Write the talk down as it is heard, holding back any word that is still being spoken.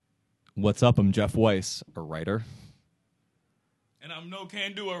What's up? I'm Jeff Weiss, a writer. And I'm No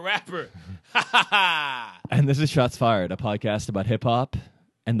Can Do, a rapper. And this is Shots Fired, a podcast about hip hop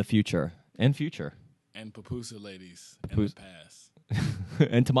and the future. And future. And papusa ladies in the past.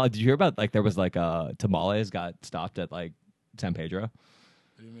 And did you hear about, like, there was, like, tamales got stopped at, like, San Pedro? What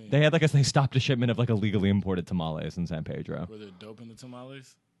do you mean? They stopped a shipment of, like, illegally imported tamales in San Pedro. Were there dope in the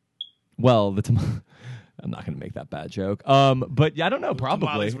tamales? Well, I'm not going to make that bad joke. But yeah, I don't know, probably.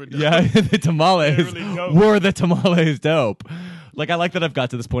 Tamales were dope. Yeah, the tamales Really dope. were the tamales dope. Like, I like that I've got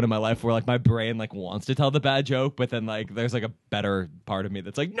to this point in my life where, like, my brain, like, wants to tell the bad joke, but then, like, there's, like, a better part of me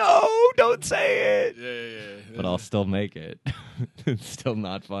that's like, no, don't say it. Yeah. But I'll still make it. It's still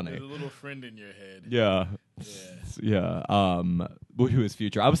not funny. There's a little friend in your head. Yeah. Who is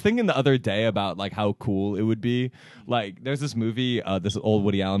future? I was thinking the other day about, like, how cool it would be. Like, there's this movie, this old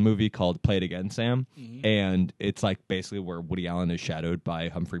Woody Allen movie called Play It Again, Sam. Mm-hmm. And it's, like, basically where Woody Allen is shadowed by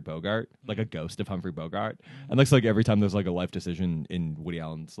Humphrey Bogart, like a ghost of Humphrey Bogart. And looks like every time there's, like, a life decision in Woody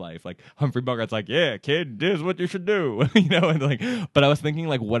Allen's life, like, Humphrey Bogart's like, yeah, kid, this is what you should do. You know, and, like, but I was thinking,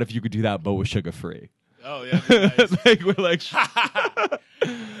 like, what if you could do that, but with sugar free? Oh, yeah. Nice. Like, we're like,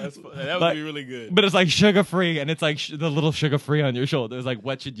 that would be really good. but it's like sugar free, and it's like the little sugar free on your shoulder. It's like,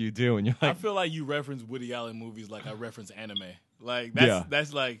 what should you do? And you're I like, feel like you reference Woody Allen movies like I reference anime. Like, that's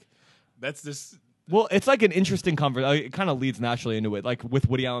just... well, it's like an interesting conversation. It kind of leads naturally into it, like with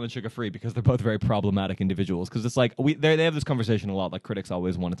Woody Allen and Sugar Free, because they're both very problematic individuals. Because it's like they have this conversation a lot. Like critics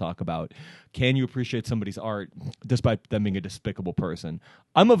always want to talk about, can you appreciate somebody's art despite them being a despicable person?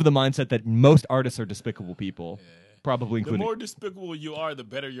 I'm of the mindset that most artists are despicable people, probably The including. more despicable you are, the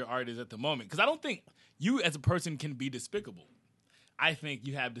better your art is at the moment. Because I don't think you as a person can be despicable. I think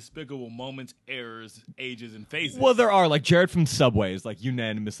you have despicable moments, errors, ages, and phases. Well, there are, like, Jared from Subway is like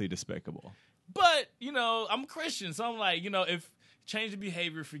unanimously despicable. But, you know, I'm Christian, so I'm like, you know, if change of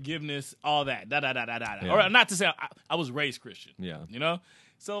behavior, forgiveness, all that, Yeah. Or not to say I was raised Christian. Yeah. You know?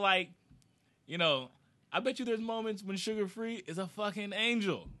 So, like, you know, I bet you there's moments when Sugar Free is a fucking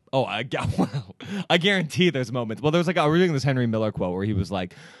angel. Oh, I guarantee there's moments. Well, there's like I was reading this Henry Miller quote where he was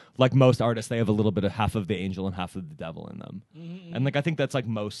like most artists, they have a little bit of half of the angel and half of the devil in them. Mm-hmm. And like I think that's like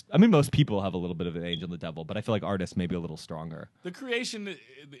most people have a little bit of the angel and the devil, but I feel like artists may be a little stronger. The creation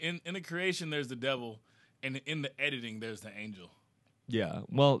in the creation there's the devil, and in the editing there's the angel. Yeah.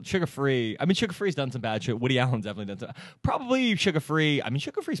 Well, Sugar Free's done some bad shit. Woody Allen's definitely done some. Probably Sugar Free. I mean,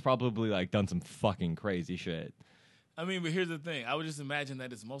 Sugar Free's probably like done some fucking crazy shit. I mean, but here's the thing. I would just imagine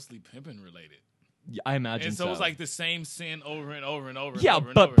that it's mostly pimping related. Yeah, I imagine and so it's like the same sin over and over and over. Yeah, and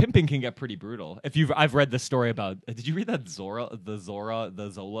over but and over. pimping can get pretty brutal. I've read this story about. Did you read that the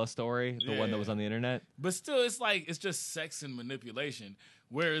Zola story, the one that was on the internet? But still, it's just sex and manipulation.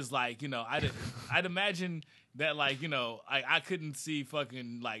 Whereas, like, you know, I'd imagine that, like, you know, I couldn't see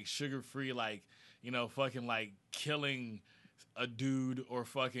fucking like Sugar Free, like, you know, fucking like killing a dude or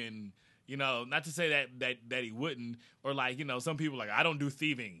fucking. You know, not to say that he wouldn't, or like, you know, some people like, I don't do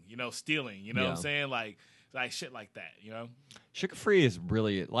thieving, you know, stealing, you know what I'm saying? Like shit like that, you know? Sugar Free is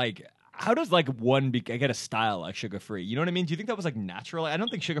really like, how does like one get a style like Sugar Free? You know what I mean? Do you think that was like natural? I don't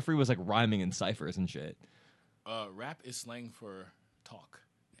think Sugar Free was like rhyming in ciphers and shit. Rap is slang for talk.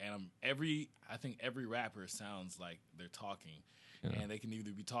 And I think every rapper sounds like they're talking. Yeah. And they can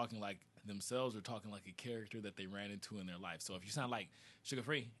either be talking like themselves or talking like a character that they ran into in their life. So if you sound like Sugar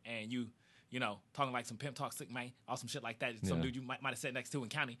Free and you know, talking like some pimp talk, slick man, or some shit like that, some dude you might have sat next to in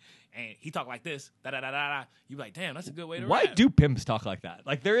county, and he talk like this, you be like, damn, that's a good way to Why rap. do pimps talk like that?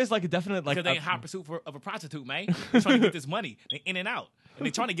 Like, there is like a definite like. Because they in hot pursuit of a prostitute, man. They're trying to get this money. They in and out, and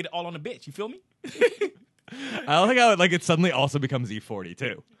they trying to get it all on the bitch. You feel me? I don't think how like it suddenly also becomes E40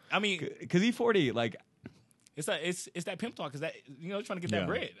 too. I mean, because E40 like. It's that pimp talk, because that, you know, trying to get that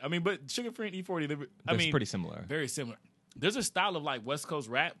bread. I mean, but Sugar Free and E40, it's pretty similar. Very similar. There's a style of like West Coast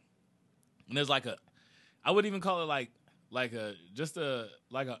rap, and there's like I would even call it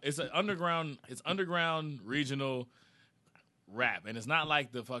it's underground regional rap, and it's not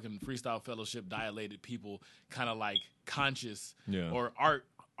like the fucking Freestyle Fellowship dilated people kind of like conscious or art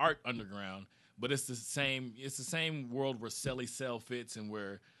underground, but it's the same world where Celly Cell fits, and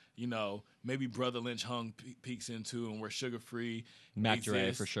where, you know, maybe Brother Lynch Hung peeks into, and where Sugar Free, Mac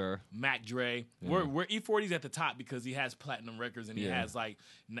Dre for sure. Mac Dre, where E40's at the top because he has platinum records and he has like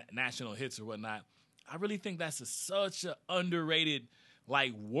national hits or whatnot. I really think that's such an underrated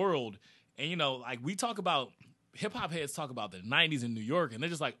like world. And, you know, like we talk about, hip hop heads talk about the 90s in New York, and they're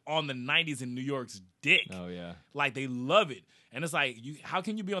just like on the 90s in New York's dick. Oh yeah, like they love it. And it's like, how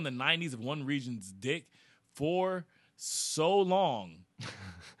can you be on the 90s of one region's dick for so long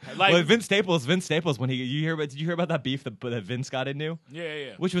Like well, Vince Staples, when did you hear about that beef that Vince got into?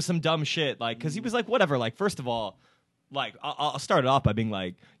 yeah. Which was some dumb shit, like, because he was like, whatever, like, first of all, like, I'll start it off by being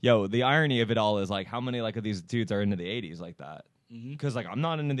like, yo, the irony of it all is, like, how many, like, of these dudes are into the 80s like that? Because, like, I'm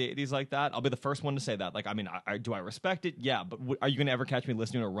not into the 80s like that. I'll be the first one to say that. Like, I mean, do I respect it? Yeah, but are you going to ever catch me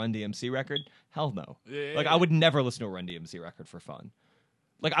listening to a Run DMC record? Hell no. Yeah, like, yeah. I would never listen to a Run DMC record for fun.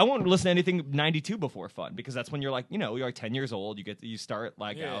 Like, I won't listen to anything 92 before fun, because that's when you're like, you're like 10 years old, you start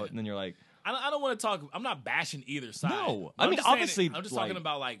like out, and then you're like, I don't want to talk. I'm not bashing either side. No. I'm I mean, just saying obviously, I'm just like- talking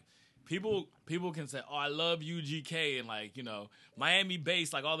about like people can say, oh, I love UGK, and like Miami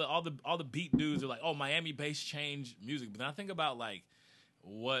bass, like all the beat dudes are like, oh, Miami bass changed music. But then I think about like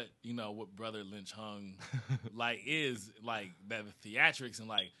what Brother Lynch Hung like is like that the theatrics and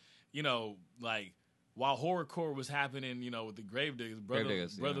like like. While horrorcore was happening, with the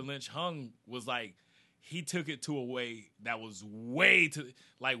Gravediggers, Brother Lynch Hung was like, he took it to a way that was way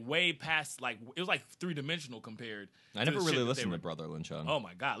past, like, it was like 3-dimensional compared. I never really listened to Brother Lynch Hung. Oh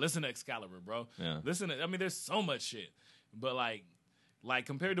my God, listen to Excalibur, bro. Yeah. I mean, there's so much shit, but like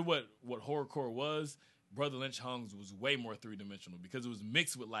compared to what horrorcore was, Brother Lynch Hung's was way more 3-dimensional because it was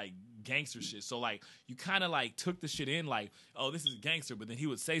mixed with like gangster shit. So like you kind of like took the shit in like, oh, this is gangster, but then he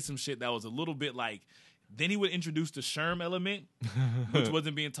would say some shit that was a little bit like, then he would introduce the Sherm element, which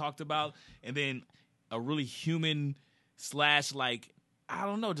wasn't being talked about, and then a really human / like, I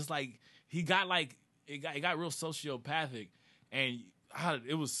don't know, just like he got like it got real sociopathic, and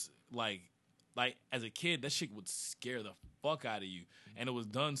it was like as a kid that shit would scare the fuck out of you, and it was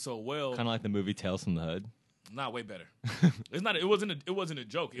done so well. Kind of like the movie Tales from the Hood. Not way better. It's not. It wasn't a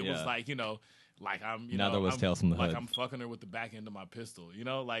joke. It was like like I'm. There was Tales from the Like Hood. I'm fucking her with the back end of my pistol.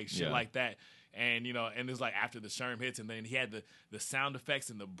 Like shit Yeah. like that. And and it's like after the Sherm hits, and then he had the sound effects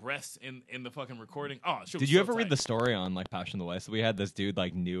and the breaths in the fucking recording. Oh, shit. Did you ever read the story on like Passion of the West? We had this dude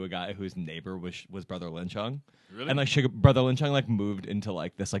like knew a guy whose neighbor was Brother Lynch Hung. Really? And like Brother Lynch Hung like moved into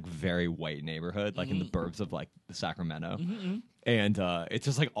like this like very white neighborhood, like in the burbs of like Sacramento. And it's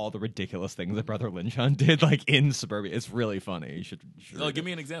just like all the ridiculous things that Brother Lynch Hung did like in suburbia. It's really funny. You should Oh, read give it.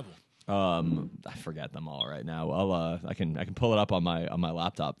 me an example. I forget them all right now. I can pull it up on my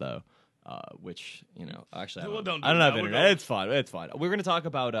laptop though. Which actually Well, don't do I don't that. have We'll internet. go. It's fine. We're gonna talk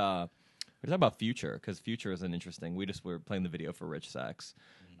about Future, because Future is an interesting. We're playing the video for Rich Sex,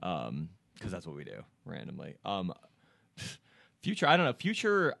 because that's what we do randomly. Future, I don't know.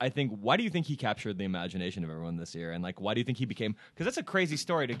 Future, I think. Why do you think he captured the imagination of everyone this year? And like, why do you think he became? Because that's a crazy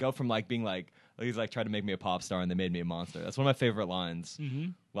story to go from like being like he's like tried to make me a pop star and they made me a monster. That's one of my favorite lines,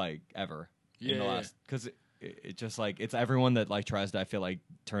 like ever in the Yeah. last. Because it just like it's everyone that like tries to, I feel like,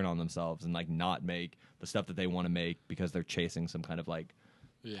 turn on themselves and like not make the stuff that they want to make because they're chasing some kind of like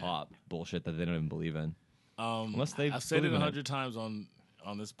pop bullshit that they don't even believe in. Unless they I've said it believe in 100 times on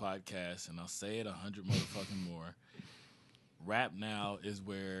this podcast, and I'll say it 100 motherfucking more. Rap now is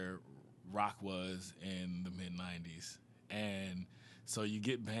where rock was in the mid 90s, and so you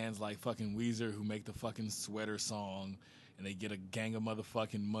get bands like fucking Weezer who make the fucking sweater song, and they get a gang of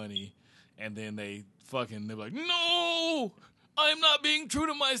motherfucking money, and then they're like, no, I'm not being true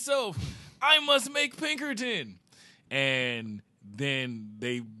to myself. I must make Pinkerton, and then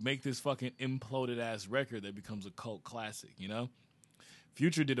they make this fucking imploded ass record that becomes a cult classic.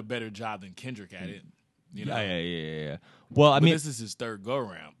 Future did a better job than Kendrick at it. Yeah. Well, I But mean, this is his third go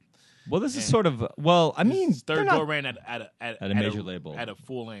round. this is sort of. Well, I mean, His third they're not- go round at a major label. at a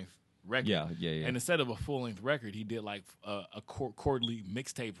full length record. Yeah. And instead of a full length record, he did like a quarterly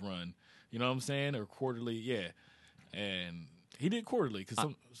mixtape run. You know what I'm saying? Or quarterly, yeah. And he did quarterly because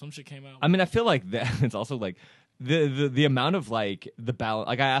some shit came out. I mean, I feel like that. It's also like the amount of like the balance.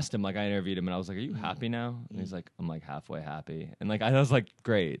 Like I asked him, like I interviewed him, and I was like, "Are you happy now?" And he's like, "I'm like halfway happy." And like I was like,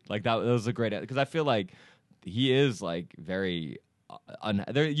 "Great!" Like that was a great because I feel like he is like very.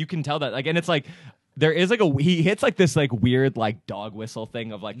 There you can tell that like, and it's like. There is like he hits like this like weird like dog whistle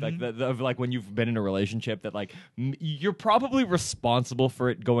thing of like of like when you've been in a relationship that like you're probably responsible for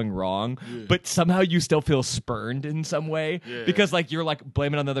it going wrong, but somehow you still feel spurned in some way because like you're like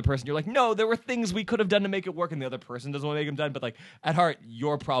blaming on the other person. You're like, no, there were things we could have done to make it work, and the other person doesn't want to make them done. But like at heart,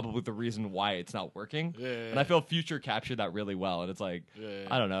 you're probably the reason why it's not working. And I feel Future captured that really well. And it's like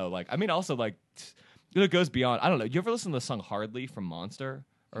I don't know, like I mean, also like it goes beyond. I don't know. You ever listen to the song "Hardly" from Monster?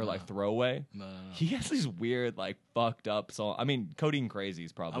 Or like Throwaway. No. He has these weird, like fucked up songs. I mean, Codeine Crazy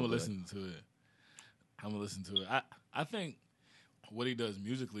is probably. I'm gonna listen to it. I think what he does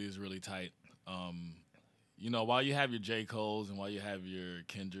musically is really tight. While you have your J. Cole's and while you have your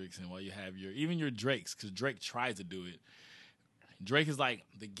Kendricks and while you have even your Drakes, because Drake tries to do it. Drake is like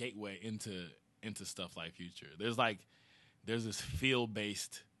the gateway into stuff like Future. There's like there's this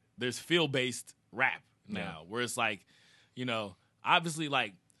feel-based rap now where it's like, you know, obviously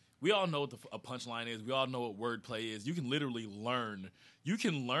like we all know what a punchline is. We all know what wordplay is. You can literally learn. You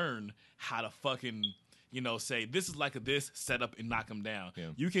can learn how to fucking, you know, say this is like a this, set up and knock them down. Yeah.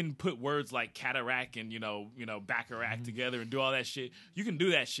 You can put words like cataract and you know baccarat together and do all that shit. You can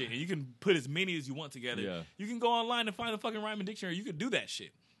do that shit, and you can put as many as you want together. Yeah. You can go online and find a fucking rhyming dictionary. You can do that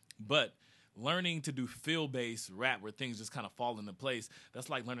shit, but learning to do feel-based rap where things just kind of fall into place, that's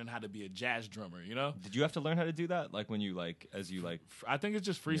like learning how to be a jazz drummer, you know? Did you have to learn how to do that? Like when you like, as you like, I think it's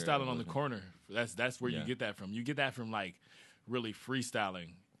just freestyling on the corner. That's where you get that from. You get that from like really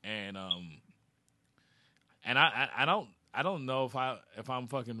freestyling, and I don't know if I'm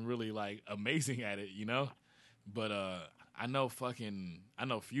fucking really like amazing at it, you know? But I know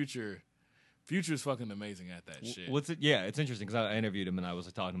Future's fucking amazing at that shit. What's it? Yeah, it's interesting because I interviewed him and I was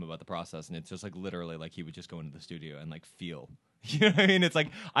like, talking to him about the process, and it's just like literally like he would just go into the studio and like feel. You know what I mean? It's like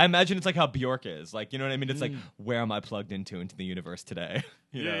I imagine it's like how Bjork is. Like, you know what I mean? It's like where am I plugged into the universe today?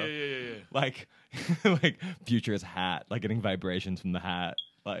 You know? Yeah. Like like Future's hat, like getting vibrations from the hat,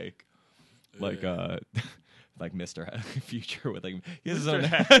 like like Mr. Future with like he has his own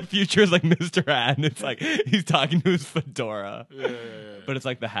hat. Future's like Mr. Hat, and it's like he's talking to his fedora. Yeah. But it's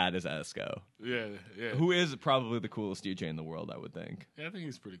like the hat is Esco. Yeah. Who is probably the coolest DJ in the world, I would think. Yeah, I think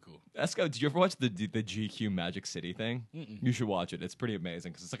he's pretty cool. Esco, did you ever watch the GQ Magic City thing? You should watch it. It's pretty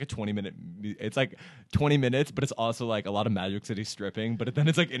amazing because it's like a 20-minute. It's like 20 minutes, but it's also like a lot of Magic City stripping. But then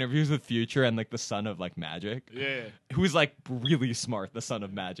it's like interviews with Future and like the son of like Magic. Yeah. Who's like really smart, the son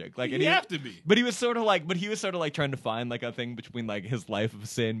of Magic. Like, and You have to be. But he was sort of like trying to find like a thing between like his life of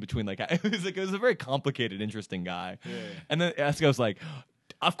sin between like it was a very complicated, interesting guy. Yeah. And then Esco's like,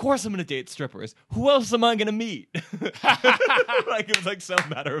 of course I'm gonna date strippers. Who else am I gonna meet? Like it was like so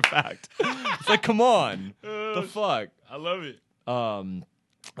matter of fact. It's like, come on, the fuck. I love it.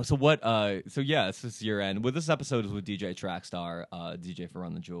 So what? So yeah, it's this year end. With this episode is with DJ Trackstar, DJ for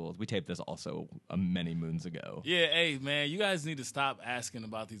Run the Jewels. We taped this also many moons ago. Yeah, hey man, you guys need to stop asking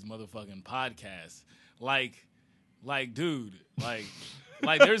about these motherfucking podcasts. Like, dude, like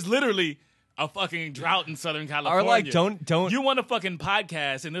there's literally a fucking drought in Southern California. Or like, don't. You want a fucking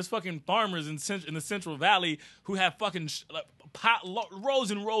podcast, and there's fucking farmers in the Central Valley who have fucking rows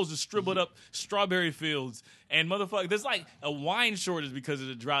and rows of shriveled up strawberry fields, and motherfucker, there's like a wine shortage because of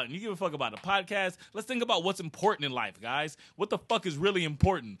the drought. And you give a fuck about a podcast? Let's think about what's important in life, guys. What the fuck is really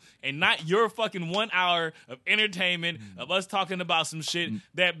important, and not your fucking 1 hour of entertainment of us talking about some shit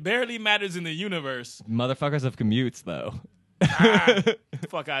that barely matters in the universe. Motherfuckers have commutes though.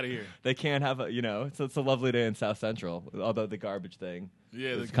 Fuck out of here. They can't have it's a lovely day in South Central, although the garbage thing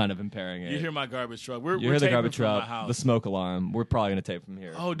is kind of impairing it. You hear my garbage truck. You we're hear the taping garbage from my truck, house. the smoke alarm. We're probably going to tape from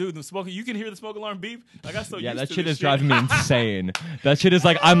here. Oh, dude, the smoke. You can hear the smoke alarm beep? Like, I Yeah, used that to shit this is driving me insane. That shit is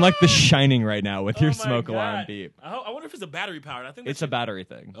like, I'm like The Shining right now with your my smoke God. alarm beep. I wonder if it's a battery powered. I think It's a battery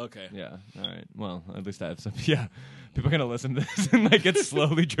thing. Okay. Yeah. All right. Well, at least I have some. Yeah. People are going to listen to this and like get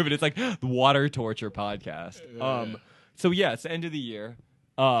slowly driven. It's like the water torture podcast. So yeah, it's the end of the year.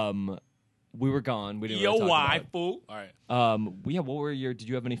 We were gone. We didn't. Yo, really talk why, about it. fool? All right. Yeah. What were did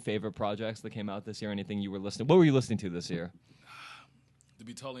you have any favorite projects that came out this year? Anything you were listening? What were you listening to this year? To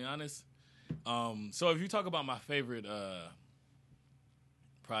be totally honest, so if you talk about my favorite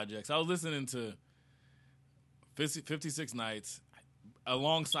projects, I was listening to 56 Nights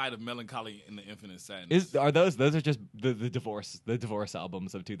alongside of Melancholy in the Infinite Sadness. Those are just the divorce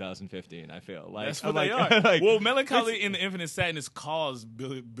albums of 2015? I feel like That's what I'm they like, are. like, Well, Melancholy in the Infinite Sadness caused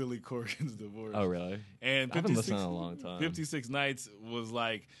Billy Corgan's divorce. Oh, really? And I haven't listened in a long time. 56 Nights was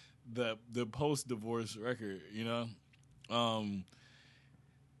like the post divorce record, you know.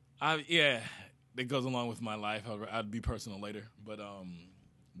 It goes along with my life. I'd be personal later, but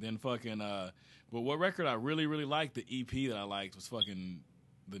then fucking but what record I really really liked, the EP that I liked was fucking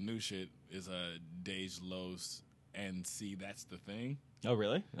the new shit is Dej Loaf's and See That's the Thing. Oh,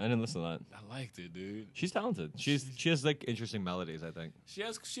 really? I didn't listen to that. I liked it, dude. She's talented. She has like interesting melodies, I think. She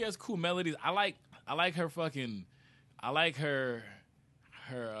has cool melodies. I like her fucking. I like her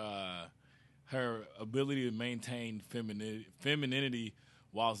ability to maintain femininity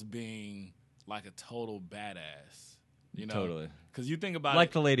whilst being like a total badass. You know, Totally. Because you think about Like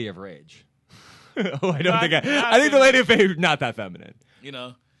it, the Lady of Rage. Oh, I don't Not- think not I think the Lady of Rage not that feminine. you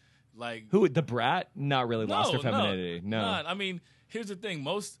know, like Who the Brat? Not really lost her no, femininity. No. not. I mean, here's the thing: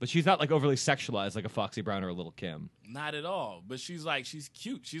 But she's not like overly sexualized like a Foxy Brown or a Little Kim. not at all. But she's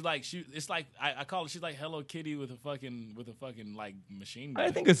cute. It's like I call it. She's like Hello Kitty with a fucking like machine gun.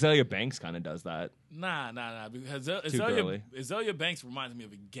 I think Azalea Banks kind of does that. Nah. Because girly. Azalea Banks reminds me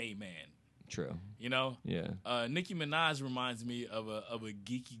of a gay man. True. You know, Yeah. Nicki Minaj reminds me of a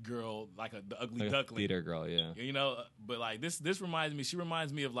geeky girl, like the ugly Like a duckling. theater girl. Yeah. You know, but like this reminds me. She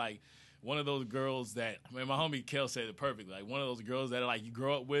reminds me of like one of those girls that, I mean, my homie Kel said it perfectly. Like one of those girls that like you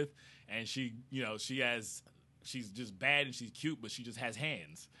grow up with, and she, you know, she's just bad and she's cute, but she just has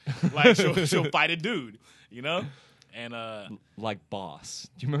hands. Like she'll fight a dude, you know. And Like Boss.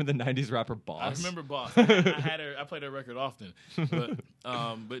 Do you remember the '90s rapper Boss? I remember Boss. I had her. I played her record often,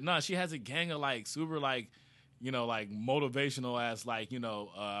 but no, she has a gang of like super like, you know, like motivational ass like, you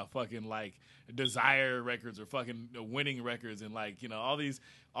know, fucking like Desire records or fucking Winning records and like, you know, all these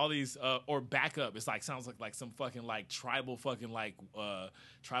or Backup. It's like sounds like some fucking like tribal fucking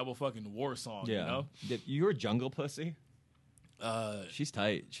war song. Yeah. You know, you were Jungle Pussy. She's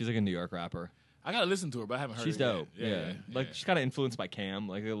tight. She's like a New York rapper. I gotta listen to her, but I haven't heard She's her dope. yet. Yeah. Like she's kind of influenced by Cam,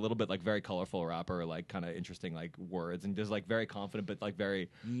 like a little bit like very colorful rapper, like kind of interesting like words and just like very confident, but like very,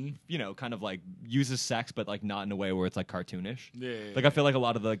 you know, kind of like uses sex, but like not in a way where it's like cartoonish. Yeah. Like I feel like a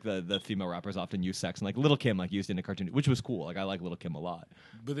lot of the female rappers often use sex, and like Little Kim like used it in a cartoon, which was cool. Like I like Little Kim a lot.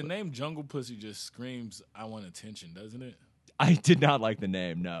 But the name Jungle Pussy just screams, "I want attention," doesn't it? I did not like the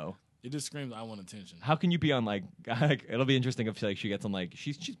name. No. It just screams, "I want attention." How can you be on like it'll be interesting if like she gets on like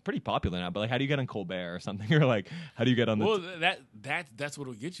she's pretty popular now, but like how do you get on Colbert or something, or like how do you get on the Well, that's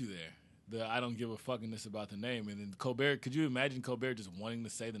what'll get you there. The I don't give a fuckingness about the name, and then Colbert. Could you imagine Colbert just wanting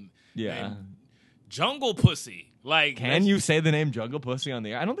to say the name Jungle Pussy? Like, can you say the name Jungle Pussy on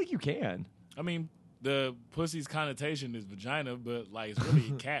the air? I don't think you can. I mean, the pussy's connotation is vagina, but like it's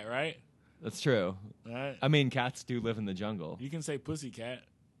really a cat, right? That's true. Right. I mean, cats do live in the jungle. You can say pussy cat.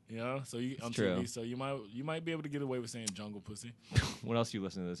 You know, so you on true. TV, so you might be able to get away with saying Jungle Pussy. What else you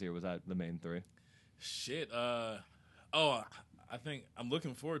listened to this year? Was that the main three? Shit. I think I'm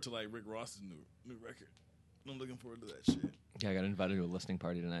looking forward to like Rick Ross's new record. I'm looking forward to that shit. Yeah, I got invited to a listening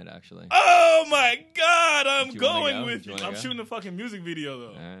party tonight, actually. Oh my god, I'm Do you going wanna go? with Do you. you wanna I'm go? shooting a fucking music video though.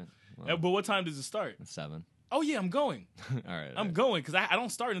 All right. Well, But what time does it start? it's 7. Oh yeah, I'm going. All right. I'm going because I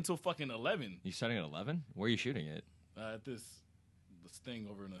don't start until fucking 11. You starting at 11? Where are you shooting it? At this thing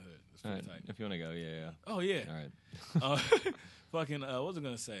over in the hood. It's All pretty right. tight. If you want to go, yeah. Oh yeah. All right. Fucking what was I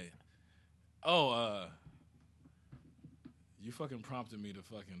gonna say? Oh, you fucking prompted me to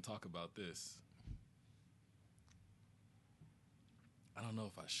fucking talk about this. I don't know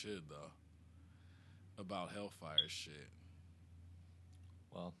if I should though. About Hellfire shit.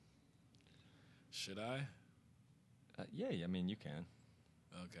 Well, Should I? yeah. I mean, you can.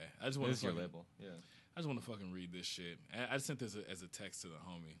 Okay. I just want This is to your label. Yeah. I just want to fucking read this shit. I sent this as a text to the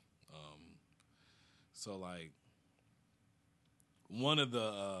homie. So like one of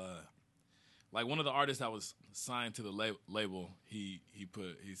the artists that was signed to the label, he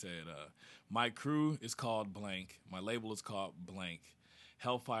said, "My crew is called blank. My label is called blank.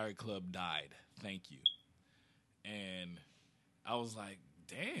 Hellfire Club died. Thank you." And I was like,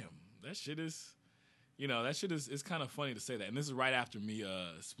 "Damn, that shit is." You know, that shit is it's kind of funny to say that. And this is right after me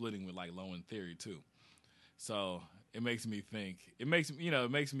splitting with like Low End Theory too. So it makes me think. It makes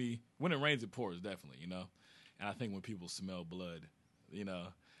me when it rains it pours, definitely, you know. And I think when people smell blood, you know,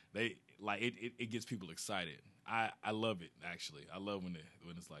 they like it gets people excited. I love it actually. I love when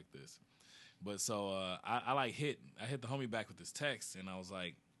it's like this. But so I hit the homie back with this text, and I was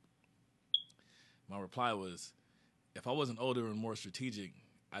like, my reply was, if I wasn't older and more strategic,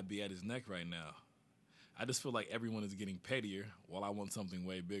 I'd be at his neck right now. I just feel like everyone is getting pettier while I want something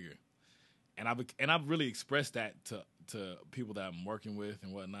way bigger. And I've really expressed that to people that I'm working with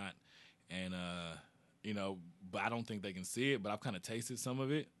and whatnot. And, you know, but I don't think they can see it, but I've kind of tasted some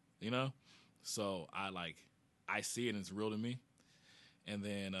of it, you know? So I see it and it's real to me. And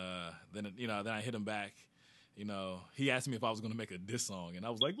then I hit him back. You know, he asked me if I was going to make a diss song, and I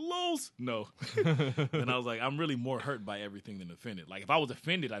was like, "Los, no." And I was like, "I'm really more hurt by everything than offended. Like, if I was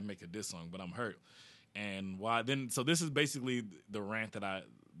offended, I'd make a diss song, but I'm hurt." And why then? So this is basically the rant that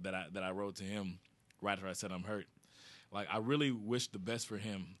I wrote to him right after I said I'm hurt. Like, I really wish the best for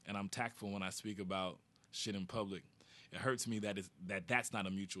him, and I'm tactful when I speak about shit in public. It hurts me that's not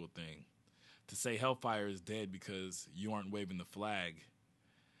a mutual thing. To say Hellfire is dead because you aren't waving the flag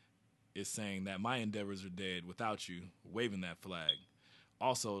is saying that my endeavors are dead without you waving that flag.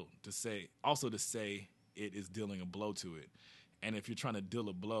 Also to say it is dealing a blow to it. And if you're trying to deal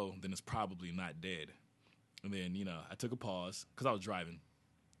a blow, then it's probably not dead. And then, you know, I took a pause because I was driving.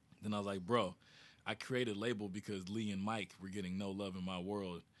 Then I was like, bro, I created a label because Lee and Mike were getting no love in my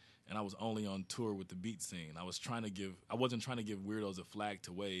world. And I was only on tour with the beat scene. I wasn't trying to give weirdos a flag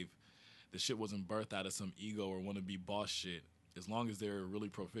to wave. The shit wasn't birthed out of some ego or wannabe boss shit. as long as they're really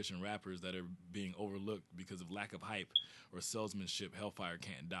proficient rappers that are being overlooked because of lack of hype or salesmanship, Hellfire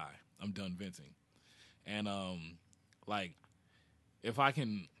can't die. I'm done venting. And like, if I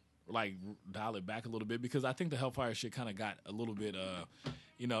can like dial it back a little bit, because I think the Hellfire shit kind of got a little bit,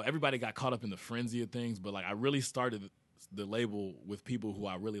 everybody got caught up in the frenzy of things, but like I really started the label with people who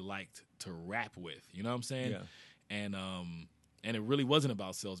I really liked to rap with. You know what I'm saying? Yeah. And it really wasn't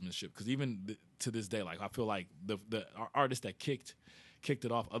about salesmanship, because even to this day, like I feel like the artist that kicked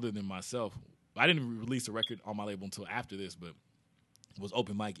it off, other than myself, I didn't release a record on my label until after this, but was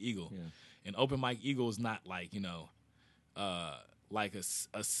Open Mike Eagle. Yeah. And Open Mike Eagle is not like like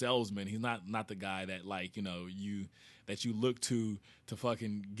a salesman. He's not the guy that like you look to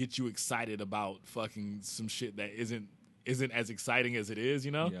fucking get you excited about fucking some shit that isn't as exciting as it is,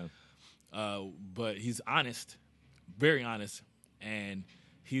 Yeah. But he's honest, very honest, and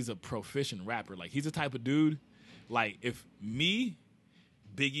he's a proficient rapper. Like he's the type of dude, like if me,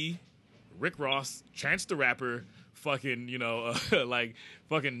 Biggie, Rick Ross, Chance the Rapper, fucking like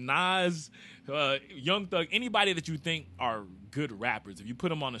fucking Nas, Young Thug, anybody that you think are good rappers, if you put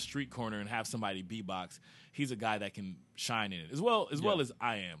them on a street corner and have somebody beatbox, he's a guy that can shine in it as well as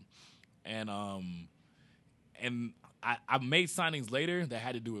I am. And I made signings later that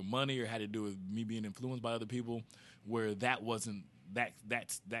had to do with money or had to do with me being influenced by other people, where that wasn't that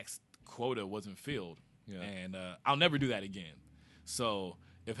quota wasn't filled. Yeah. And I'll never do that again. So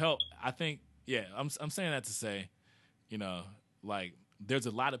if help, I think, yeah, I'm saying that to say, like there's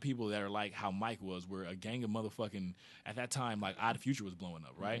a lot of people that are like how Mike was, where a gang of motherfucking, at that time, like Odd Future was blowing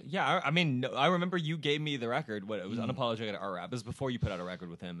up, right? Yeah, I mean, I remember you gave me the record. What it was, Unapologetic Art Rap. It was before you put out a record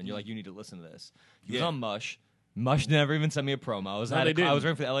with him, and you're like, you need to listen to this. He was on Mush. Mush never even sent me a promo. I was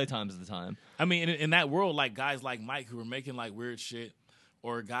working for the LA Times at the time. I mean, in that world, like guys like Mike who were making like weird shit,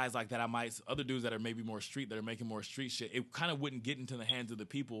 or guys like that, other dudes that are maybe more street, that are making more street shit, it kind of wouldn't get into the hands of the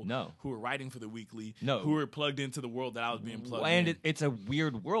people who were writing for the Weekly, who were plugged into the world that I was being plugged in. And it's a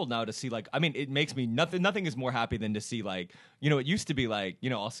weird world now to see, like, I mean, it makes me, nothing is more happy than to see, like, it used to be like,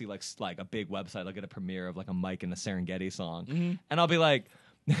 I'll see like a big website, like at a premiere of like a Mike and a Serengeti song, and I'll be like,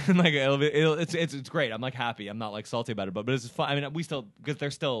 like it's great. I'm like happy. I'm not like salty about it, but it's fun. I mean, we still,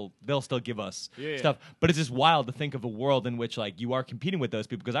 because they'll still give us stuff, but it's just wild to think of a world in which like you are competing with those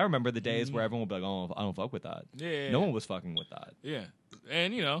people. Because I remember the days where everyone would be like, "Oh, I don't fuck with that." Yeah, no one was fucking with that. Yeah,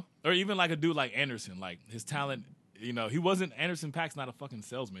 and or even like a dude like Anderson, like his talent. He wasn't Anderson .Paak's not a fucking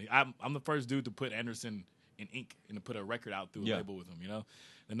salesman. I'm the first dude to put Anderson in ink and to put a record out through a label with him.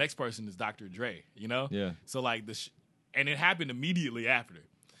 The next person is Dr. Dre. Yeah. So like and it happened immediately after.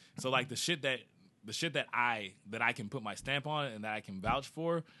 So like the shit that I can put my stamp on and that I can vouch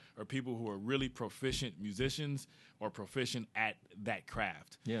for are people who are really proficient musicians or proficient at that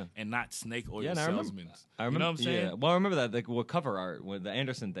craft. Yeah. And not snake oil salesmen. I remember, you know what I'm saying? Yeah. Well, I remember that, like, with cover art, with the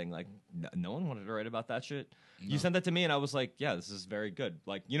Anderson thing, like, no one wanted to write about that shit. No. You sent that to me, and I was like, yeah, this is very good.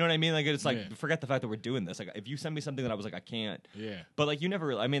 Like, you know what I mean? Like, it's like, forget the fact that we're doing this. Like, if you send me something that I was like, I can't. Yeah. But, like, you never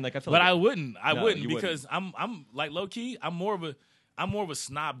really, I mean, like, I feel but like. I wouldn't because I'm like, low key, I'm more of a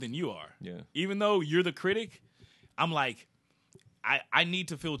snob than you are. Yeah. Even though you're the critic, I'm like, I need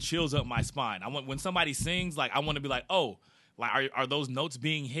to feel chills up my spine. I want, when somebody sings, like, I want to be like, oh, like, are those notes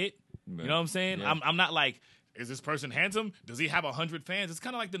being hit? You know what I'm saying? Yeah. I'm not like, is this person handsome? Does he have 100 fans? It's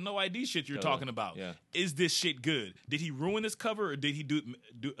kind of like the No ID shit you're talking about. Yeah. Is this shit good? Did he ruin this cover, or did he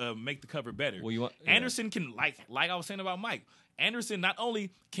make the cover better? Well, Anderson can, like I was saying about Mike, Anderson, not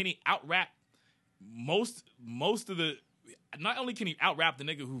only can he out-rap most of the, not only can he out-rap the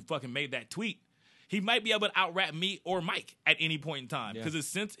nigga who fucking made that tweet, he might be able to out-rap me or Mike at any point in time, because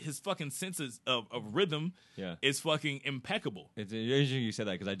his fucking senses of rhythm is fucking impeccable. It's interesting you said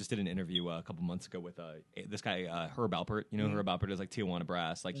that, because I just did an interview a couple months ago with this guy Herb Alpert. You know, Herb Alpert is like Tijuana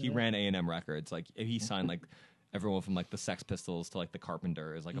Brass. Like, he ran A&M Records. Like, he signed like everyone from like the Sex Pistols to like the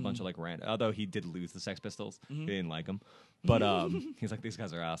Carpenters, like a bunch of like random. Although he did lose the Sex Pistols, he didn't like them. But he's like, these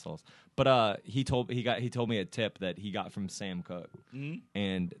guys are assholes. But he told me a tip that he got from Sam Cooke,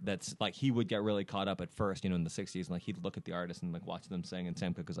 and that's like, he would get really caught up at first, in the '60s, and like he'd look at the artists and like watch them sing, and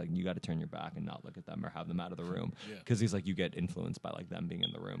Sam Cooke was like, you got to turn your back and not look at them or have them out of the room, because he's like, you get influenced by like them being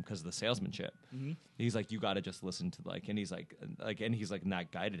in the room because of the salesmanship. He's like, you got to just listen to like, and he's like, and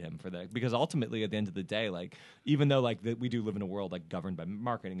that guided him for that, because ultimately at the end of the day, like, even though like we do live in a world like governed by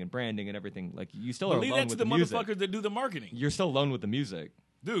marketing and branding and everything, like, you still are alone with the music. Motherfuckers that do the marketing. You're still alone with the music.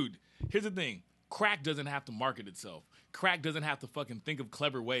 Dude, here's the thing. Crack doesn't have to market itself. Crack doesn't have to fucking think of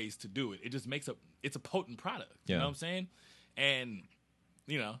clever ways to do it. It just it's a potent product. You know what I'm saying? And,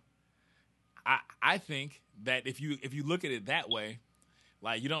 I think that if you look at it that way,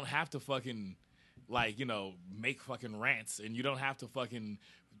 like, you don't have to fucking, like, you know, make fucking rants, and you don't have to fucking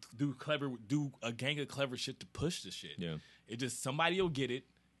do a gang of clever shit to push the shit. Yeah. It just, somebody will get it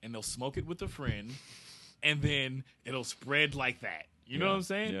and they'll smoke it with a friend, and then it'll spread like that. You know what I'm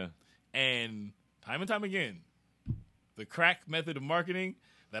saying? Yeah. And time again, the crack method of marketing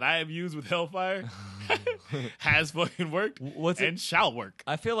that I have used with Hellfire has fucking worked and shall work.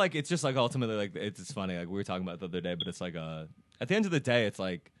 I feel like it's just like ultimately like it's funny, like we were talking about the other day, but it's like at the end of the day, it's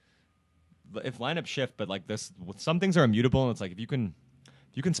like if lineup shift, but like this, some things are immutable, and it's like if you can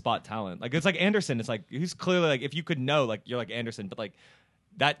spot talent, like it's like Anderson, it's like he's clearly like if you could know, like you're like Anderson, but like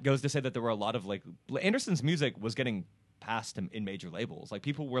that goes to say that there were a lot of like Anderson's music was getting past him in major labels, like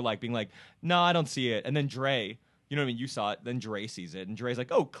people were like being like, no, I don't see it, and then Dre. You know what I mean? You saw it, then Dre sees it, and Dre's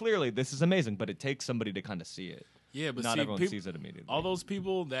like, "Oh, clearly this is amazing," but it takes somebody to kind of see it. Yeah, but not see, everyone sees it immediately. All those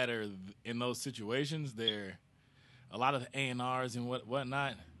people that are in those situations, they're a lot of A&Rs and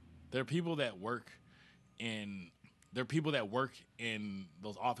whatnot. They're people that work in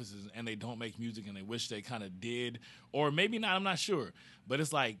those offices, and they don't make music, and they wish they kind of did, or maybe not. I'm not sure, but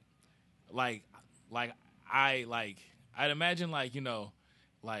it's like I'd imagine, like, you know.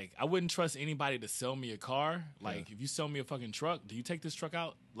 Like, I wouldn't trust anybody to sell me a car. Like, if you sell me a fucking truck, do you take this truck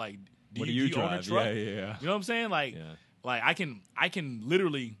out? Like, do you own a truck? Yeah. You know what I'm saying? Like, like I can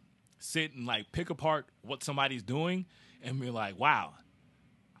literally sit and like pick apart what somebody's doing and be like, wow,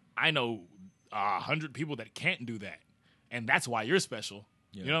 I know 100 people that can't do that, and that's why you're special.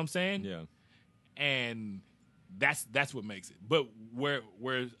 Yeah. You know what I'm saying? Yeah. And that's what makes it. But where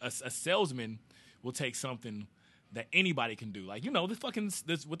a salesman will take something that anybody can do. Like, you know, this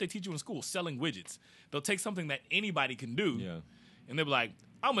what they teach you in school, selling widgets. They'll take something that anybody can do, and they'll be like,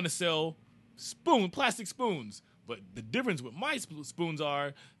 I'm going to sell plastic spoons. But the difference with my spoons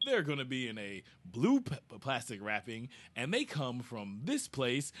are they're going to be in a blue plastic wrapping, and they come from this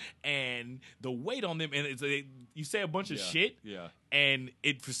place, and the weight on them, and you say a bunch of shit, and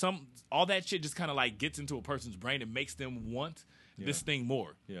all that shit just kind of like gets into a person's brain and makes them want this thing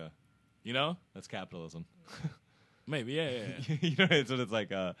more. Yeah. You know? That's capitalism. Maybe, yeah. You know, it's what it's like,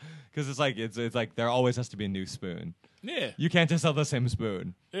 because it's like there always has to be a new spoon. Yeah, you can't just sell the same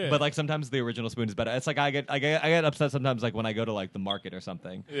spoon. Yeah. But like sometimes the original spoon is better. It's like I get upset sometimes, like when I go to like the market or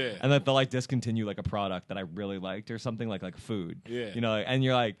something. Yeah. And then they'll like discontinue like a product that I really liked or something like food. Yeah. You know, and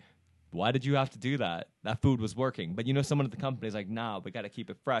you're like, why did you have to do that? That food was working. But you know, someone at the company is like, nah, we got to keep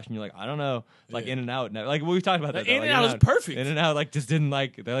it fresh. And you're like, I don't know. Like In-N-Out. Like we talked about that. In-N-Out is perfect. In-N-Out like just didn't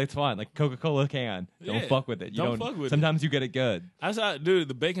like, they're like, it's fine. Like Coca-Cola can. Don't fuck with it. Don't fuck with it. Sometimes you get it good. I saw, dude,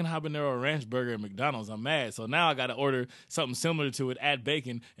 the bacon habanero ranch burger at McDonald's. I'm mad. So now I got to order something similar to it, add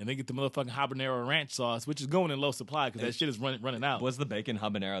bacon, and then get the motherfucking habanero ranch sauce, which is going in low supply because that shit is running out. Was the bacon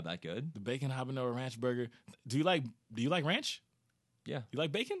habanero that good? The bacon habanero ranch burger. Do you like ranch? Yeah. You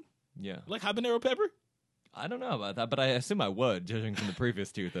like bacon? Yeah. You like habanero pepper? I don't know about that, but I assume I would, judging from the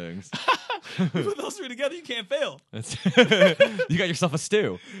previous two things. You put those three together, you can't fail. You got yourself a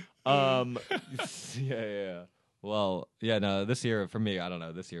stew. Yeah. Well, yeah, no, this year for me, I don't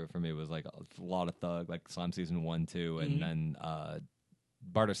know. This year for me was like a lot of Thug, like Slime Season 1, 2, and then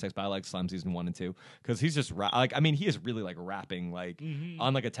Barter 6, but I like Slime Season 1 and 2 because he's just he is really like rapping like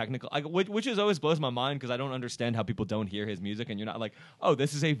on like a technical, which is always blows my mind because I don't understand how people don't hear his music and you're not like, oh,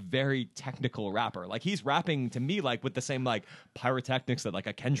 this is a very technical rapper. Like he's rapping to me like with the same like pyrotechnics that like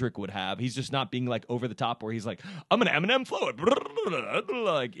a Kendrick would have. He's just not being like over the top where he's like, I'm an Eminem flow it.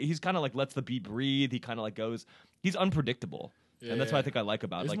 Like he's kind of like lets the beat breathe. He kind of like goes. He's unpredictable, and that's what I think I like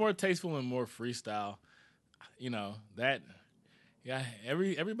about. It's more tasteful and more freestyle. You know that. Yeah,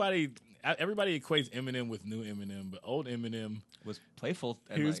 everybody equates Eminem with new Eminem, but old Eminem was playful.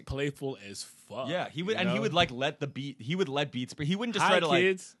 He was playful as fuck. Yeah, he would, and he would like let the beat. He would let beats. He wouldn't just Hi, try to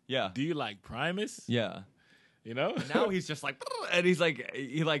kids, like. Yeah. Do you like Primus? Yeah. You know. Now he's just like, and he's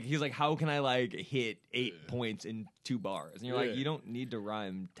like, how can I like hit 8 points in 2 bars? And you're like, you don't need to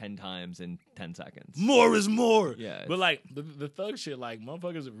rhyme 10 times in 10 seconds. More is more. Yeah. But like the Thug shit, like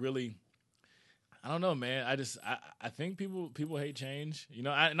motherfuckers really. I don't know, man. I think people hate change. You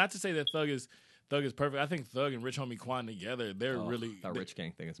know, not to say that Thug is perfect. I think Thug and Rich Homie Quan together, that Rich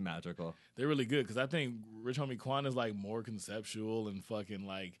Gang thing is magical. They're really good because I think Rich Homie Quan is like more conceptual and fucking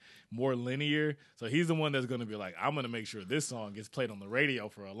like more linear. So he's the one that's gonna be like, I'm gonna make sure this song gets played on the radio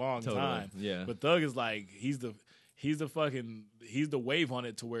for a long time. Yeah. But Thug is like he's the wave on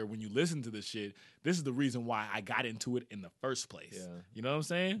it to where when you listen to this shit, this is the reason why I got into it in the first place. Yeah. You know what I'm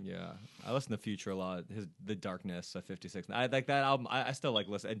saying? Yeah. I listen to Future a lot. The Darkness of 56. I like that album. I still like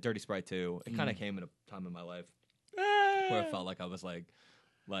listen. And Dirty Sprite too. It kind of came at a time in my life where I felt like I was like,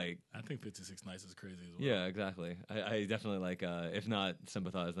 Like, I think 56 Nights is crazy as well. yeah, exactly. I definitely like, if not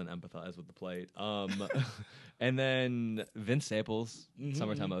sympathize, then empathize with the plight. And then Vince Staples,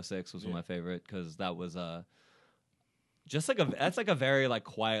 Summertime '06 was one of my favorite because that was just like that's like a very like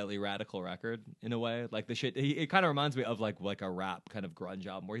quietly radical record in a way. Like the shit, it kind of reminds me of like a rap kind of grunge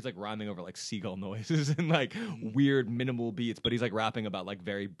album where he's like rhyming over like seagull noises and like weird minimal beats, but he's like rapping about like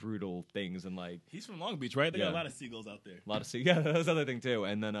very brutal things and like. He's from Long Beach, right? They got a lot of seagulls out there. A lot of yeah, that was the other thing too.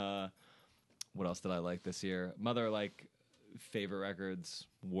 And then what else did I like this year? My other like favorite records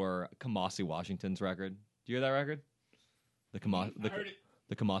were Kamasi Washington's record. Do you hear that record?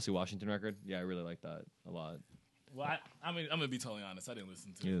 The Kamasi Washington record. Yeah, I really like that a lot. Well, I mean, I'm gonna be totally honest. I didn't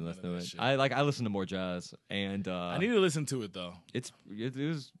listen to. You didn't listen to it. I listened to more jazz, and I need to listen to it though. It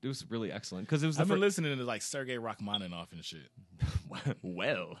was really excellent because it was. I've been listening to like Sergei Rachmaninoff and shit.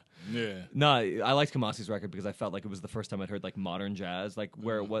 Well, yeah. No, I liked Kamasi's record because I felt like it was the first time I'd heard like modern jazz, like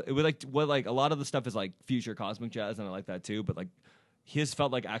where it was like what like a lot of the stuff is like future cosmic jazz, and I like that too. But like his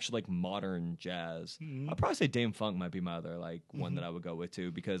felt like actually like modern jazz. I'd probably say Dame Funk might be my other like one that I would go with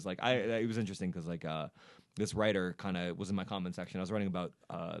too because like it was interesting because like this writer kind of was in my comment section. I was writing about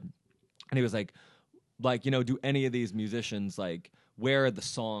and he was like do any of these musicians like where are the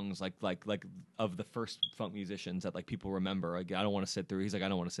songs like of the first funk musicians that like people remember? Like I don't want to sit through. He's like I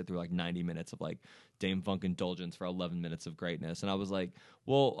don't want to sit through like 90 minutes of like Dame Funk indulgence for 11 minutes of greatness. And I was like,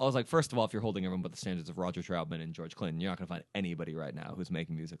 first of all, if you're holding everyone but the standards of Roger Troutman and George Clinton, you're not gonna find anybody right now who's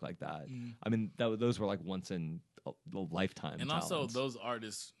making music like that. I mean, those were like once in a lifetime. And talents. Also, those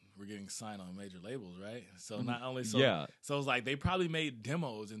artists were getting signed on major labels, right? So not only so it's like they probably made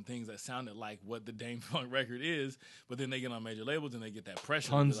demos and things that sounded like what the Dame Funk record is, but then they get on major labels and they get that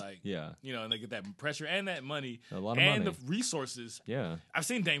pressure, and they get that pressure and that money, a lot of and money. The resources. Yeah, I've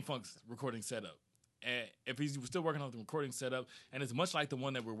seen Dame Funk's recording setup, and if he's still working off the recording setup, and it's much like the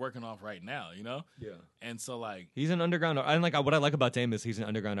one that we're working off right now, Yeah, and so like he's an underground. And like what I like about Dame is he's an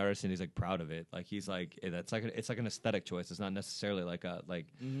underground artist and he's like proud of it. Like he's like it's like an aesthetic choice. It's not necessarily like a like.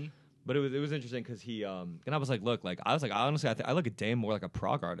 But it was interesting because he and I was like, look, like I was like, honestly, I look at Dame more like a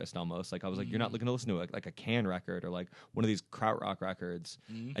prog artist almost. Like I was like, you're not looking to listen to like a Can record or like one of these krautrock records,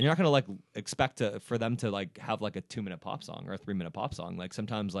 and you're not gonna like expect for them to like have like a 2-minute pop song or a 3-minute pop song. Like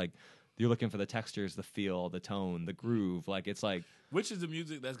sometimes like you're looking for the textures, the feel, the tone, the groove. Like it's like which is the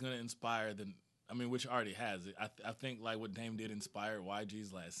music that's gonna inspire the. I mean, which already has it. I think like what Dame did inspired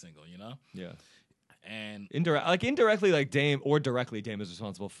YG's last single. Yeah. And indirectly, like Dame or directly, Dame is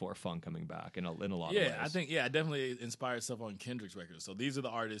responsible for funk coming back in a lot of ways. Yeah, I think I definitely inspired stuff on Kendrick's records. So these are the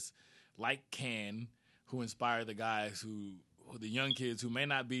artists like Can who inspire the guys who the young kids who may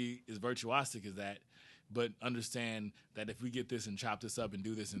not be as virtuosic as that, but understand that if we get this and chop this up and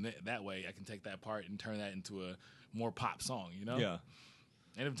do this and that way, I can take that part and turn that into a more pop song. Yeah.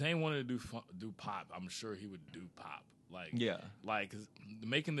 And if Dame wanted to do pop, I'm sure he would do pop. Cause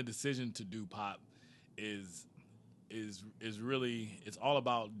making the decision to do pop is really, it's all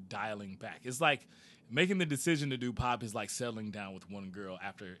about dialing back. It's like making the decision to do pop is like settling down with one girl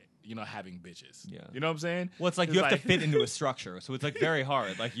after having bitches. Yeah, you know what I'm saying? Well, it's like you have to fit into a structure, so it's like very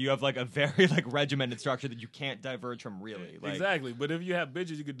hard. Like you have like a very like regimented structure that you can't diverge from really. Like, exactly. But if you have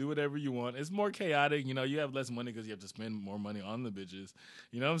bitches, you could do whatever you want. It's more chaotic. You have less money because you have to spend more money on the bitches.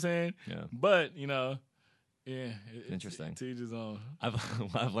 You know what I'm saying? Yeah. But yeah, interesting. To each his own.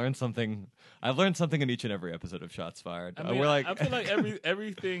 I've learned something. I've learned something in each and every episode of Shots Fired. I mean, I feel like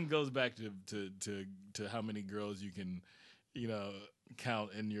everything goes back to how many girls you can,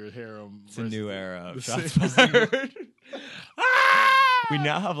 count in your harem. It's a new era of Shots Fired. We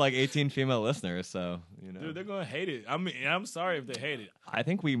now have like 18 female listeners, so Dude, they're gonna hate it. I mean, I'm sorry if they hate it. I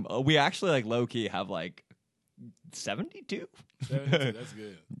think we actually like low key have like 72. 72, that's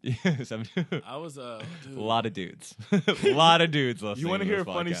good. Yeah, 72. I was a lot of dudes. A lot of dudes listening. You want to hear a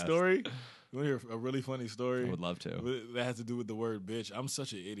podcast. Funny story? You want to hear a really funny story? I would love to. That has to do with the word bitch. I'm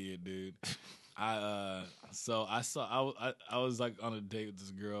such an idiot, dude. I was like on a date with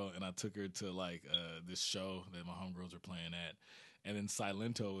this girl and I took her to like this show that my homegirls were playing at. And then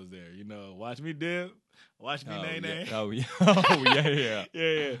Silento was there, watch me dip, watch me nay nay. Oh yeah.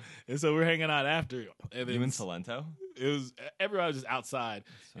 Yeah. And so we're hanging out after. And then you and Silento? It was everybody was just outside,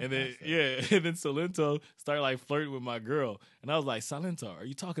 and then and then Silento started like flirting with my girl, and I was like, Silento, are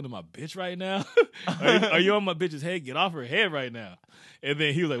you talking to my bitch right now? are you on my bitch's head? Get off her head right now. And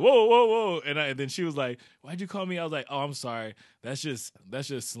then he was like, whoa, and then she was like, why'd you call me? I was like, oh, I'm sorry. That's just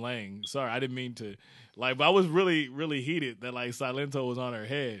slang. Sorry, I didn't mean to. Like, but I was really, really heated that like Silento was on her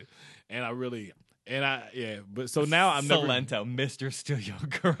head, but so now I'm never Silento, Mr. Steal Your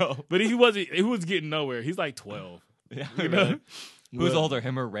Girl. But he was getting nowhere. He's like 12. Yeah, you know? Who's older,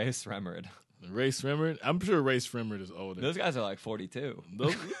 him or Ray Sremmerd? Ray Sremmerd? I'm sure Ray Sremmerd is older. Those guys are like 42.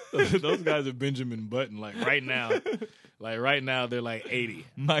 Those guys are Benjamin Button. Like right now, they're like 80.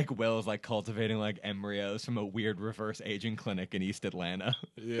 Mike Will is like cultivating like embryos from a weird reverse aging clinic in East Atlanta.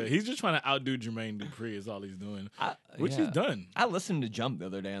 Yeah, he's just trying to outdo Jermaine Dupri is all he's doing, which he's done. I listened to Jump the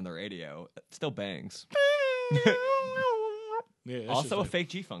other day on the radio. It still bangs. Yeah, Also a fake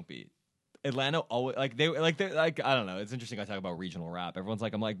G-Funk beat. Atlanta always like they're like I don't know. It's interesting. I talk about regional rap. Everyone's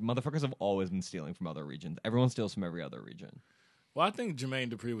like, I'm like, motherfuckers have always been stealing from other regions. Everyone steals from every other region. Well, I think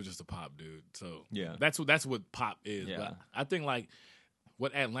Jermaine Dupri was just a pop dude. So yeah, that's what pop is. Yeah. But I think like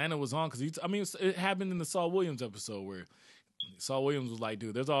what Atlanta was on because it happened in the Saul Williams episode where Saul Williams was like,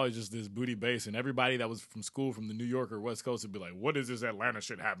 dude, there's always just this booty bass, and everybody that was from school from the New York or West Coast would be like, what is this Atlanta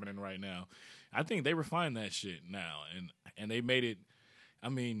shit happening right now? I think they refined that shit now, and they made it. I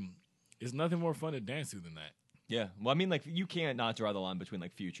mean, it's nothing more fun to dance to than that. Yeah. Well, I mean, like, you can't not draw the line between,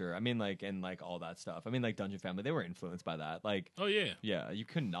 like, Future. I mean, like, and, like, all that stuff. I mean, like, Dungeon Family, they were influenced by that. Like, oh, yeah. Yeah, you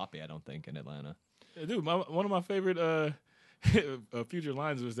could not be, I don't think, in Atlanta. Yeah, dude, one of my favorite Future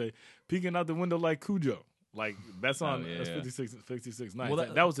lines was they peeking out the window like Cujo. Like, that's on 56 Nights.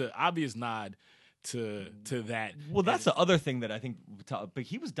 Well, that was an obvious nod to that. Well, that's the other thing that I think, but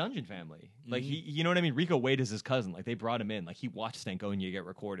he was Dungeon Family. Like, he, you know what I mean? Rico Wade is his cousin. Like, they brought him in. Like, he watched Stankonia get